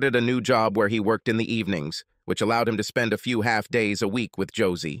 Luke started a new job where he worked in the evenings, which allowed him to spend a few half-days a week with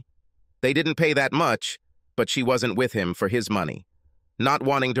Josie. They didn't pay that much, but she wasn't with him for his money. Not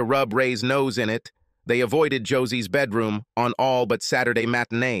wanting to rub Ray's nose in it, they avoided Josie's bedroom on all but Saturday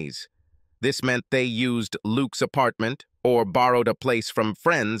matinees. This meant they used Luke's apartment or borrowed a place from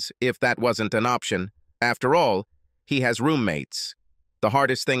friends if that wasn't an option. After all, he has roommates. The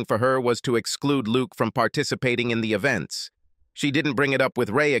hardest thing for her was to exclude Luke from participating in the events. She didn't bring it up with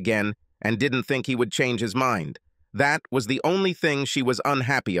Ray again and didn't think he would change his mind. That was the only thing she was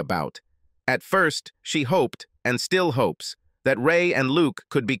unhappy about. At first, she hoped, and still hopes, that Ray and Luke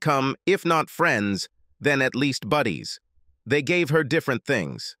could become, if not friends, then at least buddies. They gave her different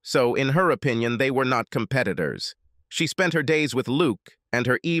things, so in her opinion they were not competitors. She spent her days with Luke and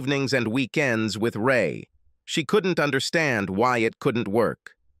her evenings and weekends with Ray. She couldn't understand why it couldn't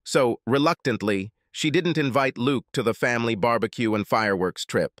work. So, reluctantly, she didn't invite Luke to the family barbecue and fireworks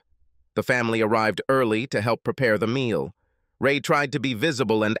trip. The family arrived early to help prepare the meal. Ray tried to be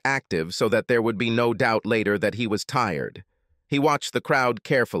visible and active so that there would be no doubt later that he was tired. He watched the crowd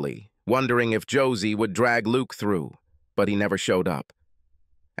carefully, wondering if Josie would drag Luke through, but he never showed up.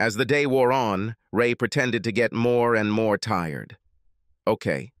 As the day wore on, Ray pretended to get more and more tired.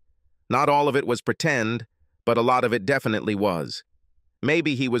 Okay, not all of it was pretend, but a lot of it definitely was.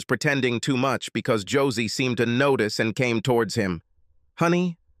 Maybe he was pretending too much because Josie seemed to notice and came towards him.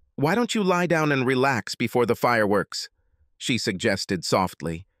 "Honey, why don't you lie down and relax before the fireworks?" she suggested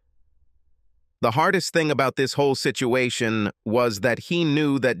softly. The hardest thing about this whole situation was that he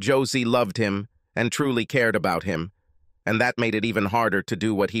knew that Josie loved him and truly cared about him, and that made it even harder to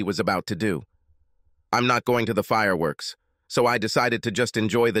do what he was about to do. "I'm not going to the fireworks, so I decided to just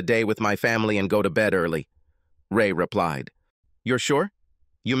enjoy the day with my family and go to bed early," Ray replied. "You're sure?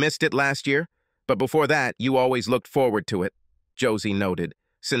 You missed it last year, but before that, you always looked forward to it," Josie noted,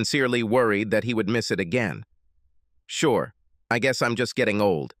 sincerely worried that he would miss it again. "Sure, I guess I'm just getting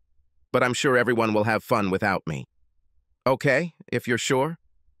old, but I'm sure everyone will have fun without me." "Okay, if you're sure."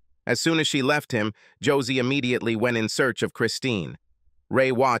 As soon as she left him, Josie immediately went in search of Christine.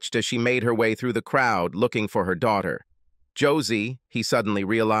 Ray watched as she made her way through the crowd looking for her daughter. Josie, he suddenly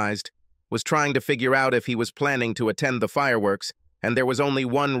realized, was trying to figure out if he was planning to attend the fireworks, and there was only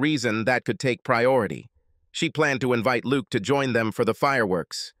one reason that could take priority. She planned to invite Luke to join them for the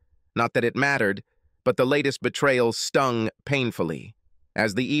fireworks. Not that it mattered, but the latest betrayal stung painfully.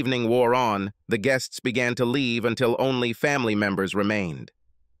 As the evening wore on, the guests began to leave until only family members remained.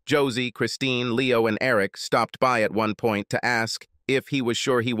 Josie, Christine, Leo, and Eric stopped by at one point to ask if he was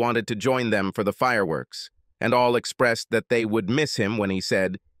sure he wanted to join them for the fireworks, and all expressed that they would miss him when he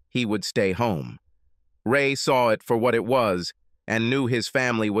said he would stay home. Ray saw it for what it was and knew his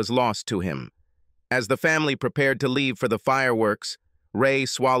family was lost to him. As the family prepared to leave for the fireworks, Ray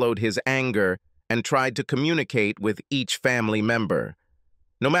swallowed his anger and tried to communicate with each family member.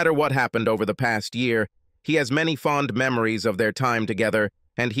 No matter what happened over the past year, he has many fond memories of their time together,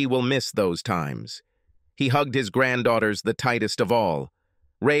 and he will miss those times. He hugged his granddaughters the tightest of all.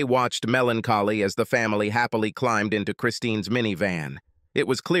 Ray watched melancholy as the family happily climbed into Christine's minivan. It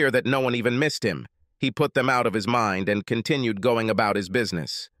was clear that no one even missed him. He put them out of his mind and continued going about his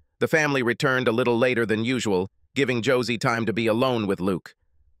business. The family returned a little later than usual, giving Josie time to be alone with Luke.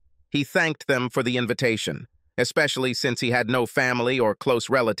 He thanked them for the invitation, especially since he had no family or close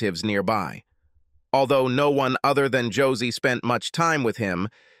relatives nearby. Although no one other than Josie spent much time with him,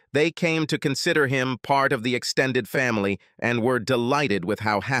 they came to consider him part of the extended family and were delighted with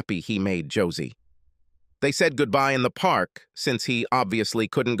how happy he made Josie. They said goodbye in the park, since he obviously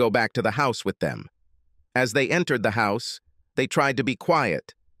couldn't go back to the house with them. As they entered the house, they tried to be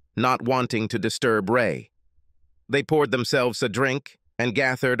quiet, not wanting to disturb Ray. They poured themselves a drink and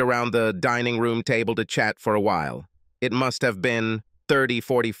gathered around the dining room table to chat for a while. It must have been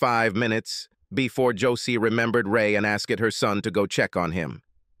 45 minutes before Josie remembered Ray and asked her son to go check on him.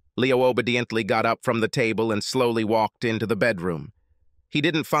 Leo obediently got up from the table and slowly walked into the bedroom. He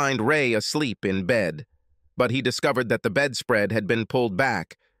didn't find Ray asleep in bed, but he discovered that the bedspread had been pulled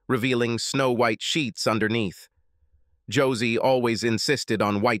back, revealing snow-white sheets underneath. Josie always insisted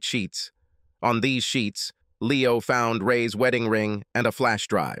on white sheets. On these sheets, Leo found Ray's wedding ring and a flash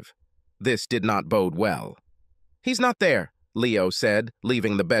drive. This did not bode well. "He's not there," Leo said,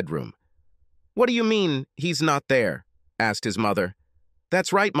 leaving the bedroom. "What do you mean, he's not there?" asked his mother.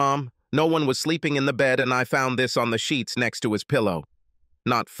 "That's right, Mom. No one was sleeping in the bed, and I found this on the sheets next to his pillow."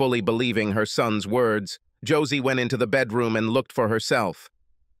 Not fully believing her son's words, Josie went into the bedroom and looked for herself.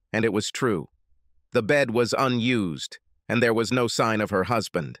 And it was true. The bed was unused, and there was no sign of her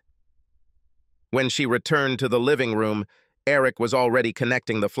husband. When she returned to the living room, Eric was already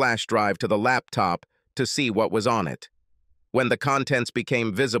connecting the flash drive to the laptop to see what was on it. When the contents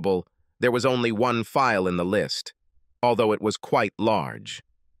became visible, there was only one file in the list, although it was quite large.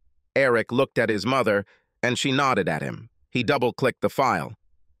 Eric looked at his mother, and she nodded at him. He double-clicked the file.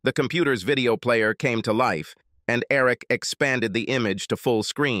 The computer's video player came to life, and Eric expanded the image to full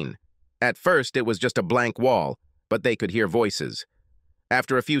screen. At first, it was just a blank wall, but they could hear voices.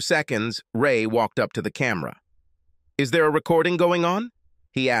 After a few seconds, Ray walked up to the camera. "Is there a recording going on?"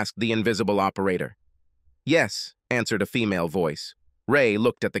 he asked the invisible operator. "Yes," answered a female voice. Ray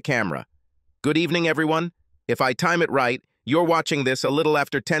looked at the camera. "Good evening, everyone. If I time it right, you're watching this a little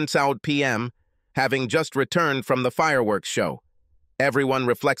after 10 p.m., having just returned from the fireworks show." Everyone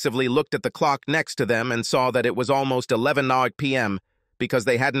reflexively looked at the clock next to them and saw that it was almost 11 p.m. because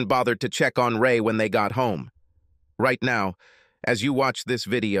they hadn't bothered to check on Ray when they got home. Right now, as you watch this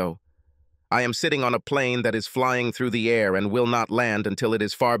video, I am sitting on a plane that is flying through the air and will not land until it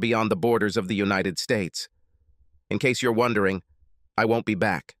is far beyond the borders of the United States. In case you're wondering, I won't be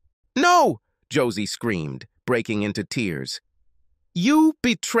back. "No!" Josie screamed, breaking into tears. "You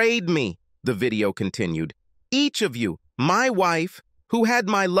betrayed me," the video continued. "Each of you, my wife, who had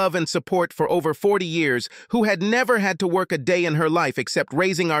my love and support for over 40 years, who had never had to work a day in her life except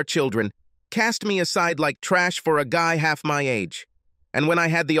raising our children, cast me aside like trash for a guy half my age. And when I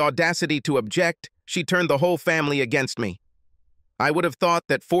had the audacity to object, she turned the whole family against me. I would have thought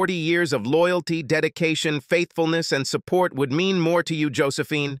that 40 years of loyalty, dedication, faithfulness, and support would mean more to you,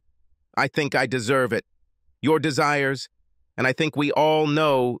 Josephine. I think I deserve it. Your desires, And I think we all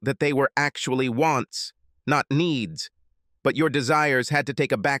know that they were actually wants, not needs. But your desires had to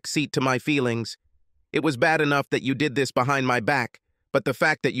take a back seat to my feelings. It was bad enough that you did this behind my back, but the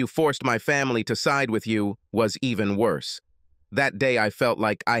fact that you forced my family to side with you was even worse. That day I felt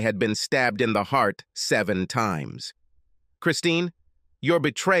like I had been stabbed in the heart 7 times. Christine, your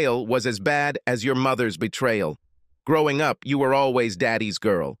betrayal was as bad as your mother's betrayal. Growing up, you were always Daddy's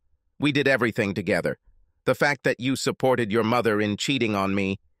girl. We did everything together. The fact that you supported your mother in cheating on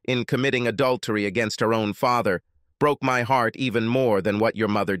me, in committing adultery against her own father, broke my heart even more than what your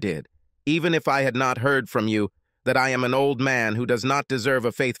mother did. Even if I had not heard from you that I am an old man who does not deserve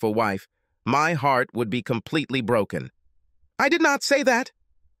a faithful wife, my heart would be completely broken. I did not say that,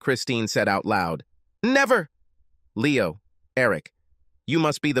 Christine said out loud. Never! Leo, Eric, you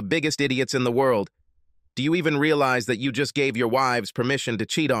must be the biggest idiots in the world. Do you even realize that you just gave your wives permission to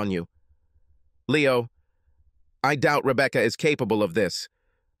cheat on you? Leo, I doubt Rebecca is capable of this,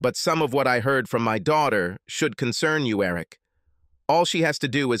 but some of what I heard from my daughter should concern you, Eric. All she has to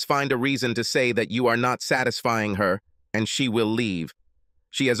do is find a reason to say that you are not satisfying her, and she will leave.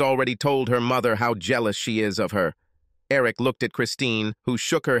 She has already told her mother how jealous she is of her. Eric looked at Christine, who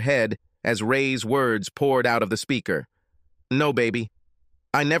shook her head as Ray's words poured out of the speaker. No, baby.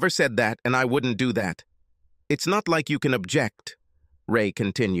 I never said that, and I wouldn't do that. It's not like you can object, Ray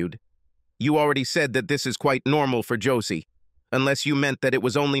continued. You already said that this is quite normal for Josie, unless you meant that it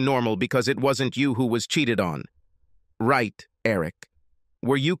was only normal because it wasn't you who was cheated on. Right, Eric.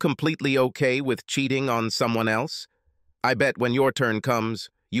 Were you completely okay with cheating on someone else? I bet when your turn comes,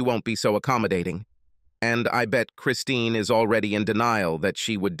 you won't be so accommodating. And I bet Christine is already in denial that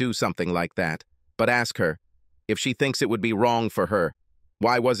she would do something like that. But ask her, if she thinks it would be wrong for her,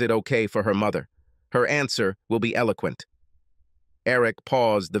 why was it okay for her mother? Her answer will be eloquent. Eric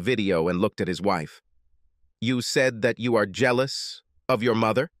paused the video and looked at his wife. You said that you are jealous of your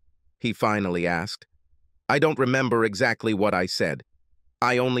mother? He finally asked. I don't remember exactly what I said.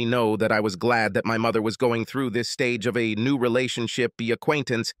 I only know that I was glad that my mother was going through this stage of a new relationship, be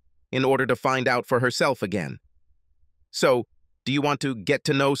acquaintance, in order to find out for herself again. So, do you want to get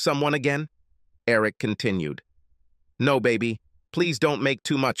to know someone again? Eric continued. No, baby. Please don't make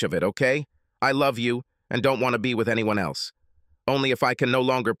too much of it, okay? I love you and don't want to be with anyone else. Only if I can no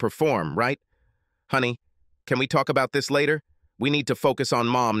longer perform, right? Honey, can we talk about this later? We need to focus on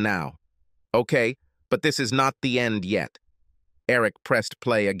Mom now. Okay, but this is not the end yet. Eric pressed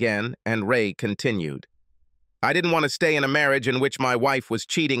play again, and Ray continued. I didn't want to stay in a marriage in which my wife was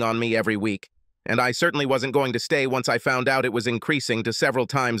cheating on me every week, and I certainly wasn't going to stay once I found out it was increasing to several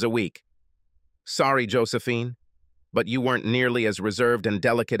times a week. Sorry, Josephine, but you weren't nearly as reserved and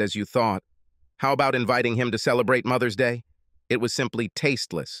delicate as you thought. How about inviting him to celebrate Mother's Day? It was simply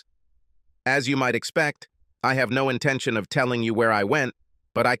tasteless. As you might expect, I have no intention of telling you where I went,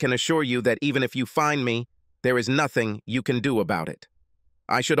 but I can assure you that even if you find me, there is nothing you can do about it.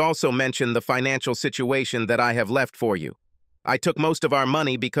 I should also mention the financial situation that I have left for you. I took most of our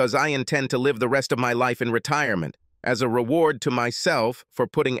money because I intend to live the rest of my life in retirement, as a reward to myself for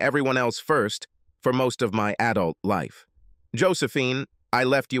putting everyone else first for most of my adult life. Josephine, I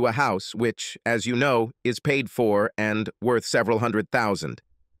left you a house which, as you know, is paid for and worth several $100,000.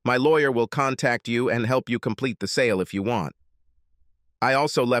 My lawyer will contact you and help you complete the sale if you want. I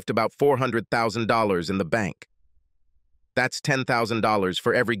also left about $400,000 in the bank. That's $10,000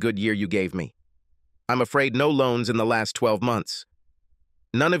 for every good year you gave me. I'm afraid no loans in the last 12 months.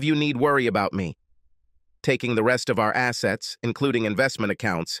 None of you need worry about me. Taking the rest of our assets, including investment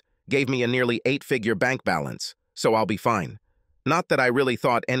accounts, gave me a nearly 8-figure bank balance, so I'll be fine. Not that I really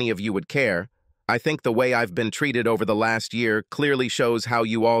thought any of you would care. I think the way I've been treated over the last year clearly shows how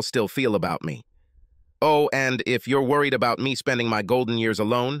you all still feel about me. Oh, and if you're worried about me spending my golden years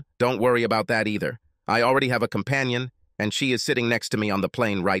alone, don't worry about that either. I already have a companion, and she is sitting next to me on the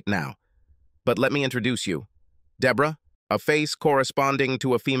plane right now. But let me introduce you. Deborah, a face corresponding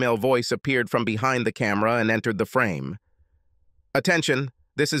to a female voice appeared from behind the camera and entered the frame. Attention,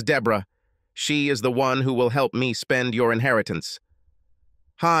 this is Deborah. She is the one who will help me spend your inheritance.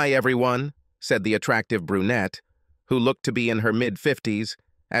 Hi, everyone, said the attractive brunette, who looked to be in her mid-50s,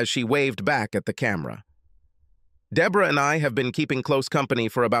 as she waved back at the camera. Deborah and I have been keeping close company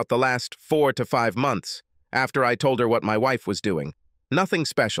for about the last 4 to 5 months, after I told her what my wife was doing. Nothing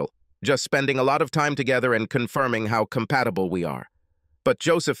special, just spending a lot of time together and confirming how compatible we are. But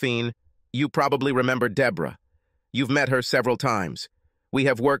Josephine, you probably remember Deborah. You've met her several times. We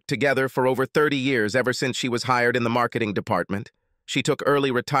have worked together for over 30 years ever since she was hired in the marketing department. She took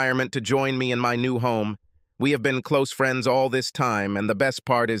early retirement to join me in my new home. We have been close friends all this time, and the best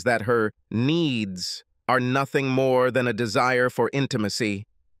part is that her needs are nothing more than a desire for intimacy.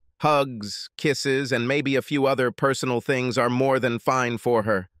 Hugs, kisses, and maybe a few other personal things are more than fine for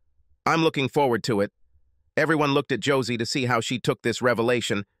her. I'm looking forward to it. Everyone looked at Josie to see how she took this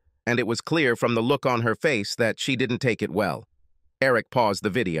revelation, and it was clear from the look on her face that she didn't take it well. Eric paused the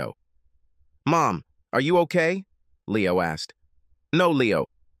video. "Mom, are you okay?" Leo asked. "No, Leo.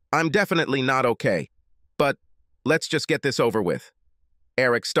 I'm definitely not okay. But let's just get this over with."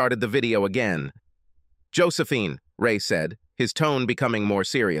 Eric started the video again. "Josephine," Ray said, his tone becoming more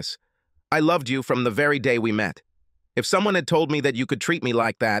serious, "I loved you from the very day we met. If someone had told me that you could treat me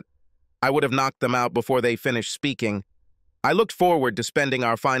like that, I would have knocked them out before they finished speaking. I looked forward to spending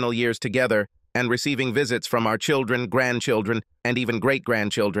our final years together and receiving visits from our children, grandchildren, and even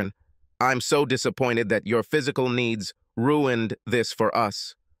great-grandchildren. I'm so disappointed that your physical needs ruined this for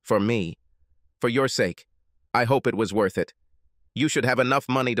us, for me. For your sake, I hope it was worth it. You should have enough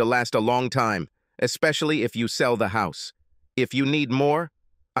money to last a long time, especially if you sell the house. If you need more,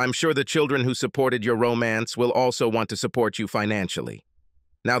 I'm sure the children who supported your romance will also want to support you financially.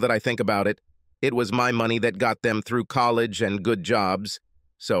 Now that I think about it, it was my money that got them through college and good jobs,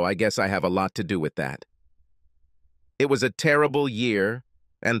 so I guess I have a lot to do with that. It was a terrible year,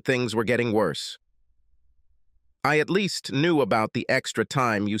 and things were getting worse. I at least knew about the extra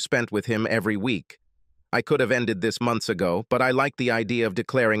time you spent with him every week. I could have ended this months ago, but I liked the idea of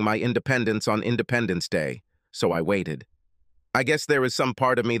declaring my independence on Independence Day, so I waited. I guess there is some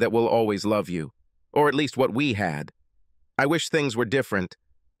part of me that will always love you, or at least what we had. I wish things were different,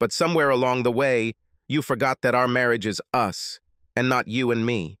 but somewhere along the way, you forgot that our marriage is us, and not you and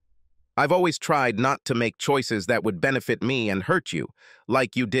me. I've always tried not to make choices that would benefit me and hurt you,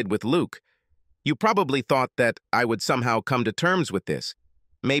 like you did with Luke. You probably thought that I would somehow come to terms with this,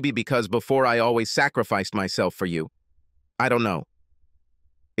 maybe because before I always sacrificed myself for you. I don't know.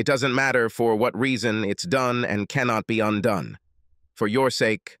 It doesn't matter for what reason it's done and cannot be undone. For your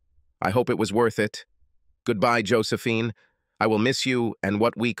sake, I hope it was worth it. Goodbye, Josephine. I will miss you and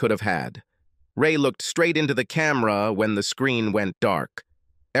what we could have had." Ray looked straight into the camera when the screen went dark.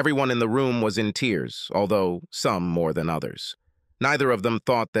 Everyone in the room was in tears, although some more than others. Neither of them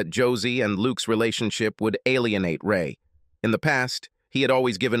thought that Josie and Luke's relationship would alienate Ray. In the past, he had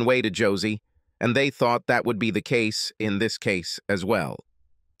always given way to Josie, and they thought that would be the case in this case as well.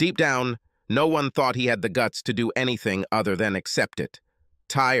 Deep down, no one thought he had the guts to do anything other than accept it.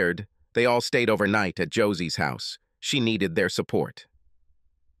 Tired, they all stayed overnight at Josie's house. She needed their support.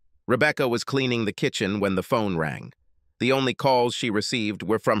 Rebecca was cleaning the kitchen when the phone rang. The only calls she received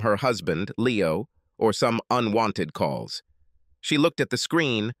were from her husband, Leo, or some unwanted calls. She looked at the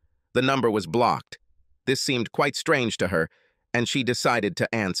screen. The number was blocked. This seemed quite strange to her, and she decided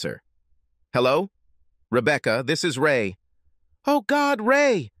to answer. "Hello? Rebecca, this is Ray." "Oh God,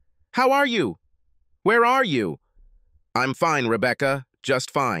 Ray! How are you? Where are you?" "I'm fine, Rebecca,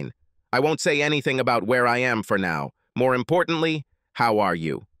 just fine. I won't say anything about where I am for now. More importantly, how are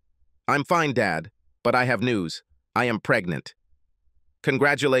you?" "I'm fine, Dad, but I have news. I am pregnant."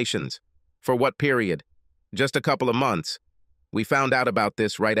 "Congratulations. For what period?" "Just a couple of months. We found out about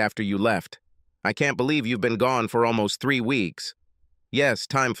this right after you left. I can't believe you've been gone for almost 3 weeks. Yes,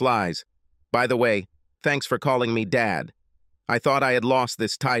 time flies. By the way, thanks for calling me Dad. I thought I had lost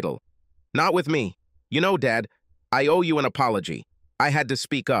this title. Not with me. You know, Dad, I owe you an apology. I had to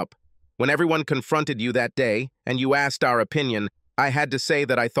speak up. When everyone confronted you that day, and you asked our opinion, I had to say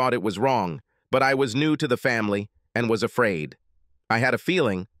that I thought it was wrong, but I was new to the family and was afraid. I had a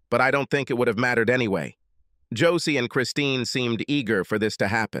feeling, but I don't think it would have mattered anyway. Josie and Christine seemed eager for this to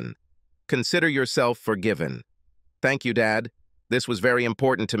happen. Consider yourself forgiven. Thank you, Dad. This was very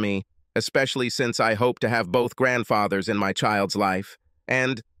important to me, especially since I hope to have both grandfathers in my child's life.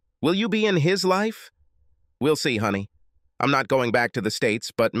 And will you be in his life? We'll see, honey. I'm not going back to the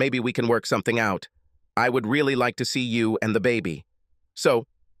States, but maybe we can work something out. I would really like to see you and the baby. So,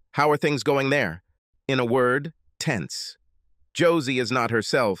 how are things going there? In a word, tense. Josie is not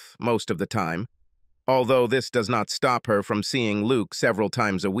herself most of the time, although this does not stop her from seeing Luke several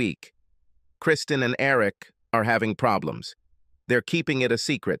times a week. Kristen and Eric are having problems. They're keeping it a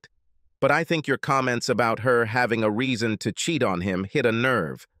secret, but I think your comments about her having a reason to cheat on him hit a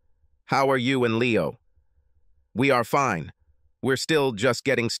nerve. How are you and Leo? We are fine. We're still just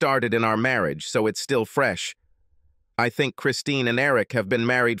getting started in our marriage, so it's still fresh. I think Christine and Eric have been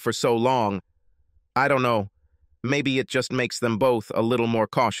married for so long. I don't know. Maybe it just makes them both a little more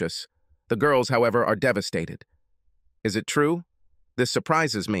cautious. The girls, however, are devastated. Is it true? This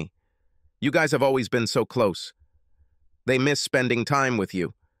surprises me. You guys have always been so close. They miss spending time with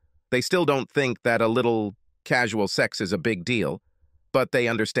you. They still don't think that a little casual sex is a big deal. but they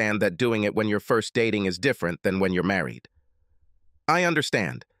understand that doing it when you're first dating is different than when you're married. I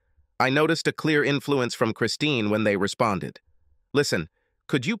understand. I noticed a clear influence from Christine when they responded. Listen,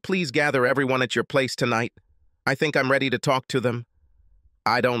 could you please gather everyone at your place tonight? I think I'm ready to talk to them.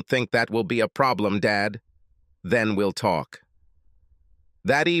 I don't think that will be a problem, Dad. Then we'll talk.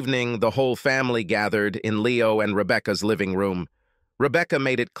 That evening, the whole family gathered in Leo and Rebecca's living room. Rebecca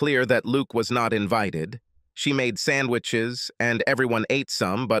made it clear that Luke was not invited. She made sandwiches, and everyone ate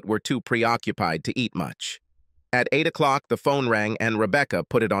some but were too preoccupied to eat much. At 8 o'clock, the phone rang and Rebecca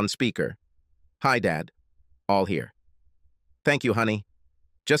put it on speaker. Hi, Dad. All here. Thank you, honey.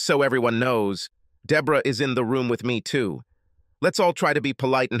 Just so everyone knows, Deborah is in the room with me, too. Let's all try to be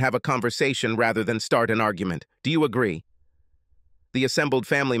polite and have a conversation rather than start an argument. Do you agree? The assembled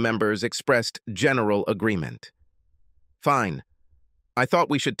family members expressed general agreement. Fine. I thought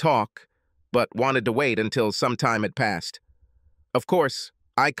we should talk, but wanted to wait until some time had passed. Of course,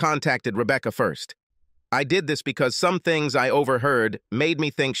 I contacted Rebecca first. I did this because some things I overheard made me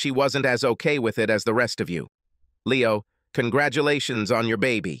think she wasn't as okay with it as the rest of you. Leo, congratulations on your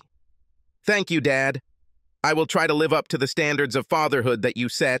baby. Thank you, Dad. I will try to live up to the standards of fatherhood that you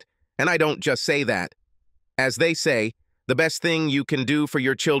set, and I don't just say that. As they say, the best thing you can do for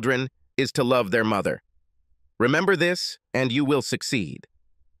your children is to love their mother. Remember this, and you will succeed.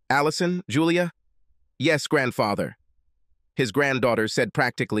 Allison, Julia? Yes, grandfather. His granddaughters said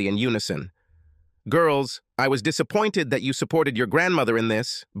practically in unison. Girls, I was disappointed that you supported your grandmother in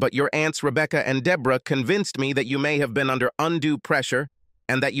this, but your aunts Rebecca and Deborah convinced me that you may have been under undue pressure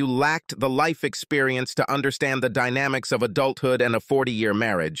and that you lacked the life experience to understand the dynamics of adulthood and a 40-year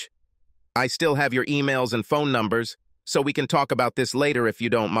marriage. I still have your emails and phone numbers, so we can talk about this later if you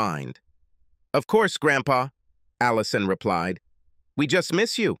don't mind. Of course, Grandpa, Allison replied. We just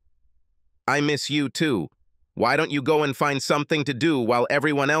miss you. I miss you too. Why don't you go and find something to do while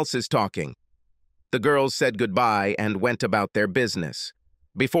everyone else is talking? The girls said goodbye and went about their business.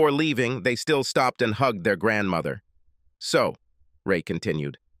 Before leaving, they still stopped and hugged their grandmother. So, Ray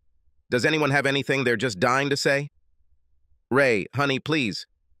continued, does anyone have anything they're just dying to say? Ray, honey, please,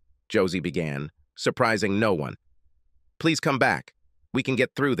 Josie began, surprising no one. Please come back. We can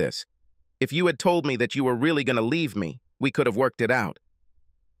get through this. If you had told me that you were really going to leave me, we could have worked it out.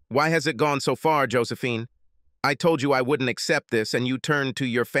 Why has it gone so far, Josephine? I told you I wouldn't accept this, and you turned to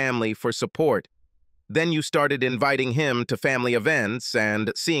your family for support. Then you started inviting him to family events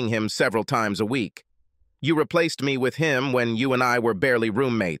and seeing him several times a week. You replaced me with him when you and I were barely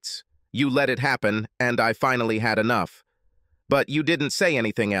roommates. You let it happen, and I finally had enough. But you didn't say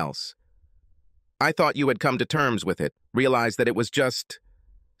anything else. I thought you had come to terms with it, realized that it was just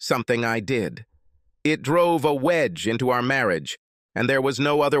something I did. It drove a wedge into our marriage, and there was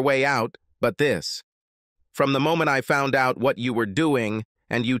no other way out but this. From the moment I found out what you were doing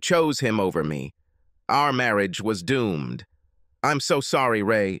and you chose him over me, our marriage was doomed. I'm so sorry,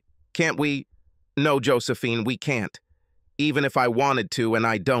 Ray. Can't we? No, Josephine, we can't. Even if I wanted to, and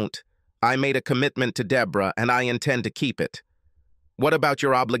I don't. I made a commitment to Deborah, and I intend to keep it. What about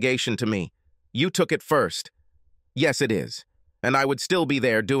your obligation to me? You took it first. Yes, it is. And I would still be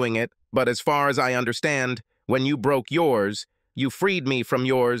there doing it, but as far as I understand, when you broke yours, you freed me from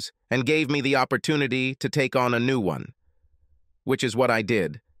yours and gave me the opportunity to take on a new one. Which is what I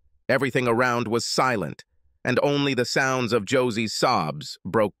did. Everything around was silent, and only the sounds of Josie's sobs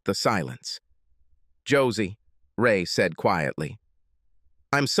broke the silence. Josie, Ray said quietly.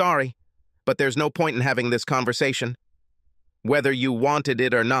 I'm sorry, but there's no point in having this conversation. Whether you wanted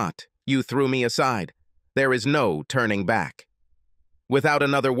it or not, you threw me aside. There is no turning back. Without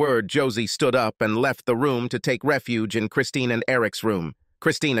another word, Josie stood up and left the room to take refuge in Christine and Eric's room.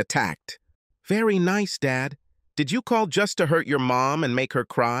 Christine attacked. Very nice, Dad. Did you call just to hurt your mom and make her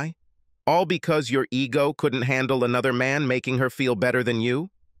cry? All because your ego couldn't handle another man making her feel better than you?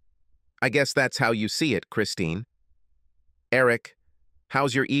 I guess that's how you see it, Christine. Eric,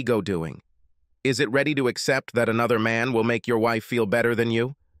 how's your ego doing? Is it ready to accept that another man will make your wife feel better than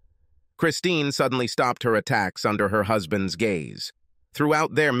you? Christine suddenly stopped her attacks under her husband's gaze.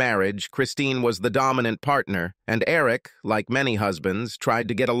 Throughout their marriage, Christine was the dominant partner, and Eric, like many husbands, tried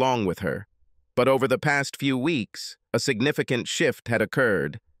to get along with her. But over the past few weeks, a significant shift had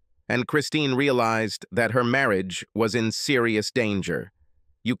occurred, and Christine realized that her marriage was in serious danger.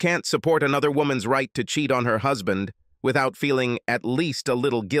 You can't support another woman's right to cheat on her husband without feeling at least a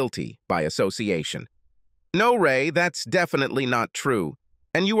little guilty by association. No, Ray, that's definitely not true.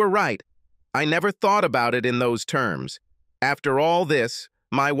 And you were right. I never thought about it in those terms. After all this,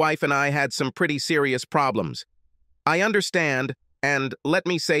 my wife and I had some pretty serious problems. I understand, and let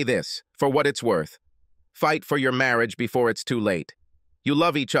me say this, for what it's worth. Fight for your marriage before it's too late. You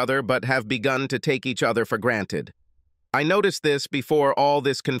love each other but have begun to take each other for granted. I noticed this before all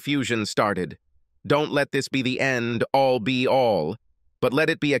this confusion started. Don't let this be the end, all be all, but let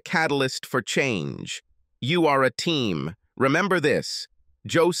it be a catalyst for change. You are a team. Remember this.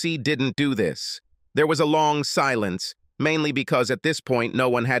 Josie didn't do this. There was a long silence, mainly because at this point no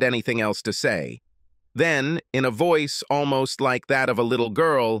one had anything else to say. Then, in a voice almost like that of a little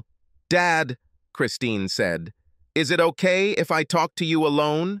girl, "Dad," Christine said, "is it okay if I talk to you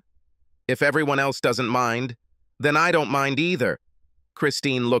alone? If everyone else doesn't mind, then I don't mind either."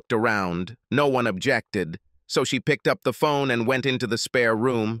 Christine looked around. No one objected, so she picked up the phone and went into the spare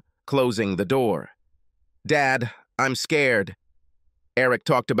room, closing the door. "Dad, I'm scared. Eric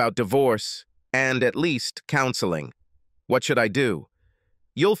talked about divorce, and at least counseling. What should I do?"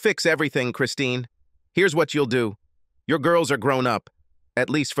 "You'll fix everything, Christine. Here's what you'll do. Your girls are grown up, at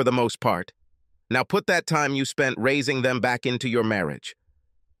least for the most part. Now put that time you spent raising them back into your marriage.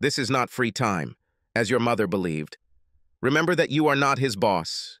 This is not free time, as your mother believed. Remember that you are not his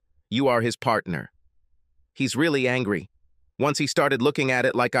boss. You are his partner." He's really angry. Once he started looking at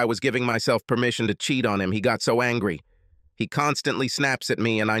it like I was giving myself permission to cheat on him, he got so angry. He constantly snaps at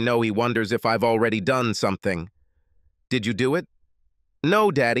me, and I know he wonders if I've already done something. "Did you do it?"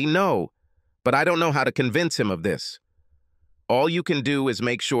 "No, Daddy, no. But I don't know how to convince him of this." "All you can do is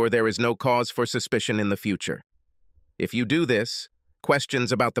make sure there is no cause for suspicion in the future. If you do this,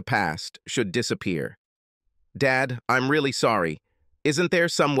 questions about the past should disappear." "Dad, I'm really sorry. Isn't there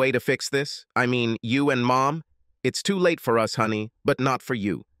some way to fix this? I mean, you and Mom? It's too late for us, honey, but not for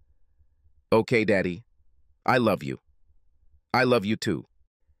you." "Okay, Daddy. I love you. I love you too.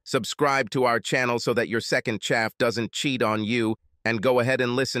 Subscribe to our channel so that your second chaff doesn't cheat on you, and go ahead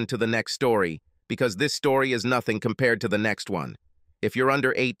and listen to the next story, because this story is nothing compared to the next one. If you're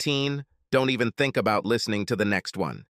under 18, don't even think about listening to the next one.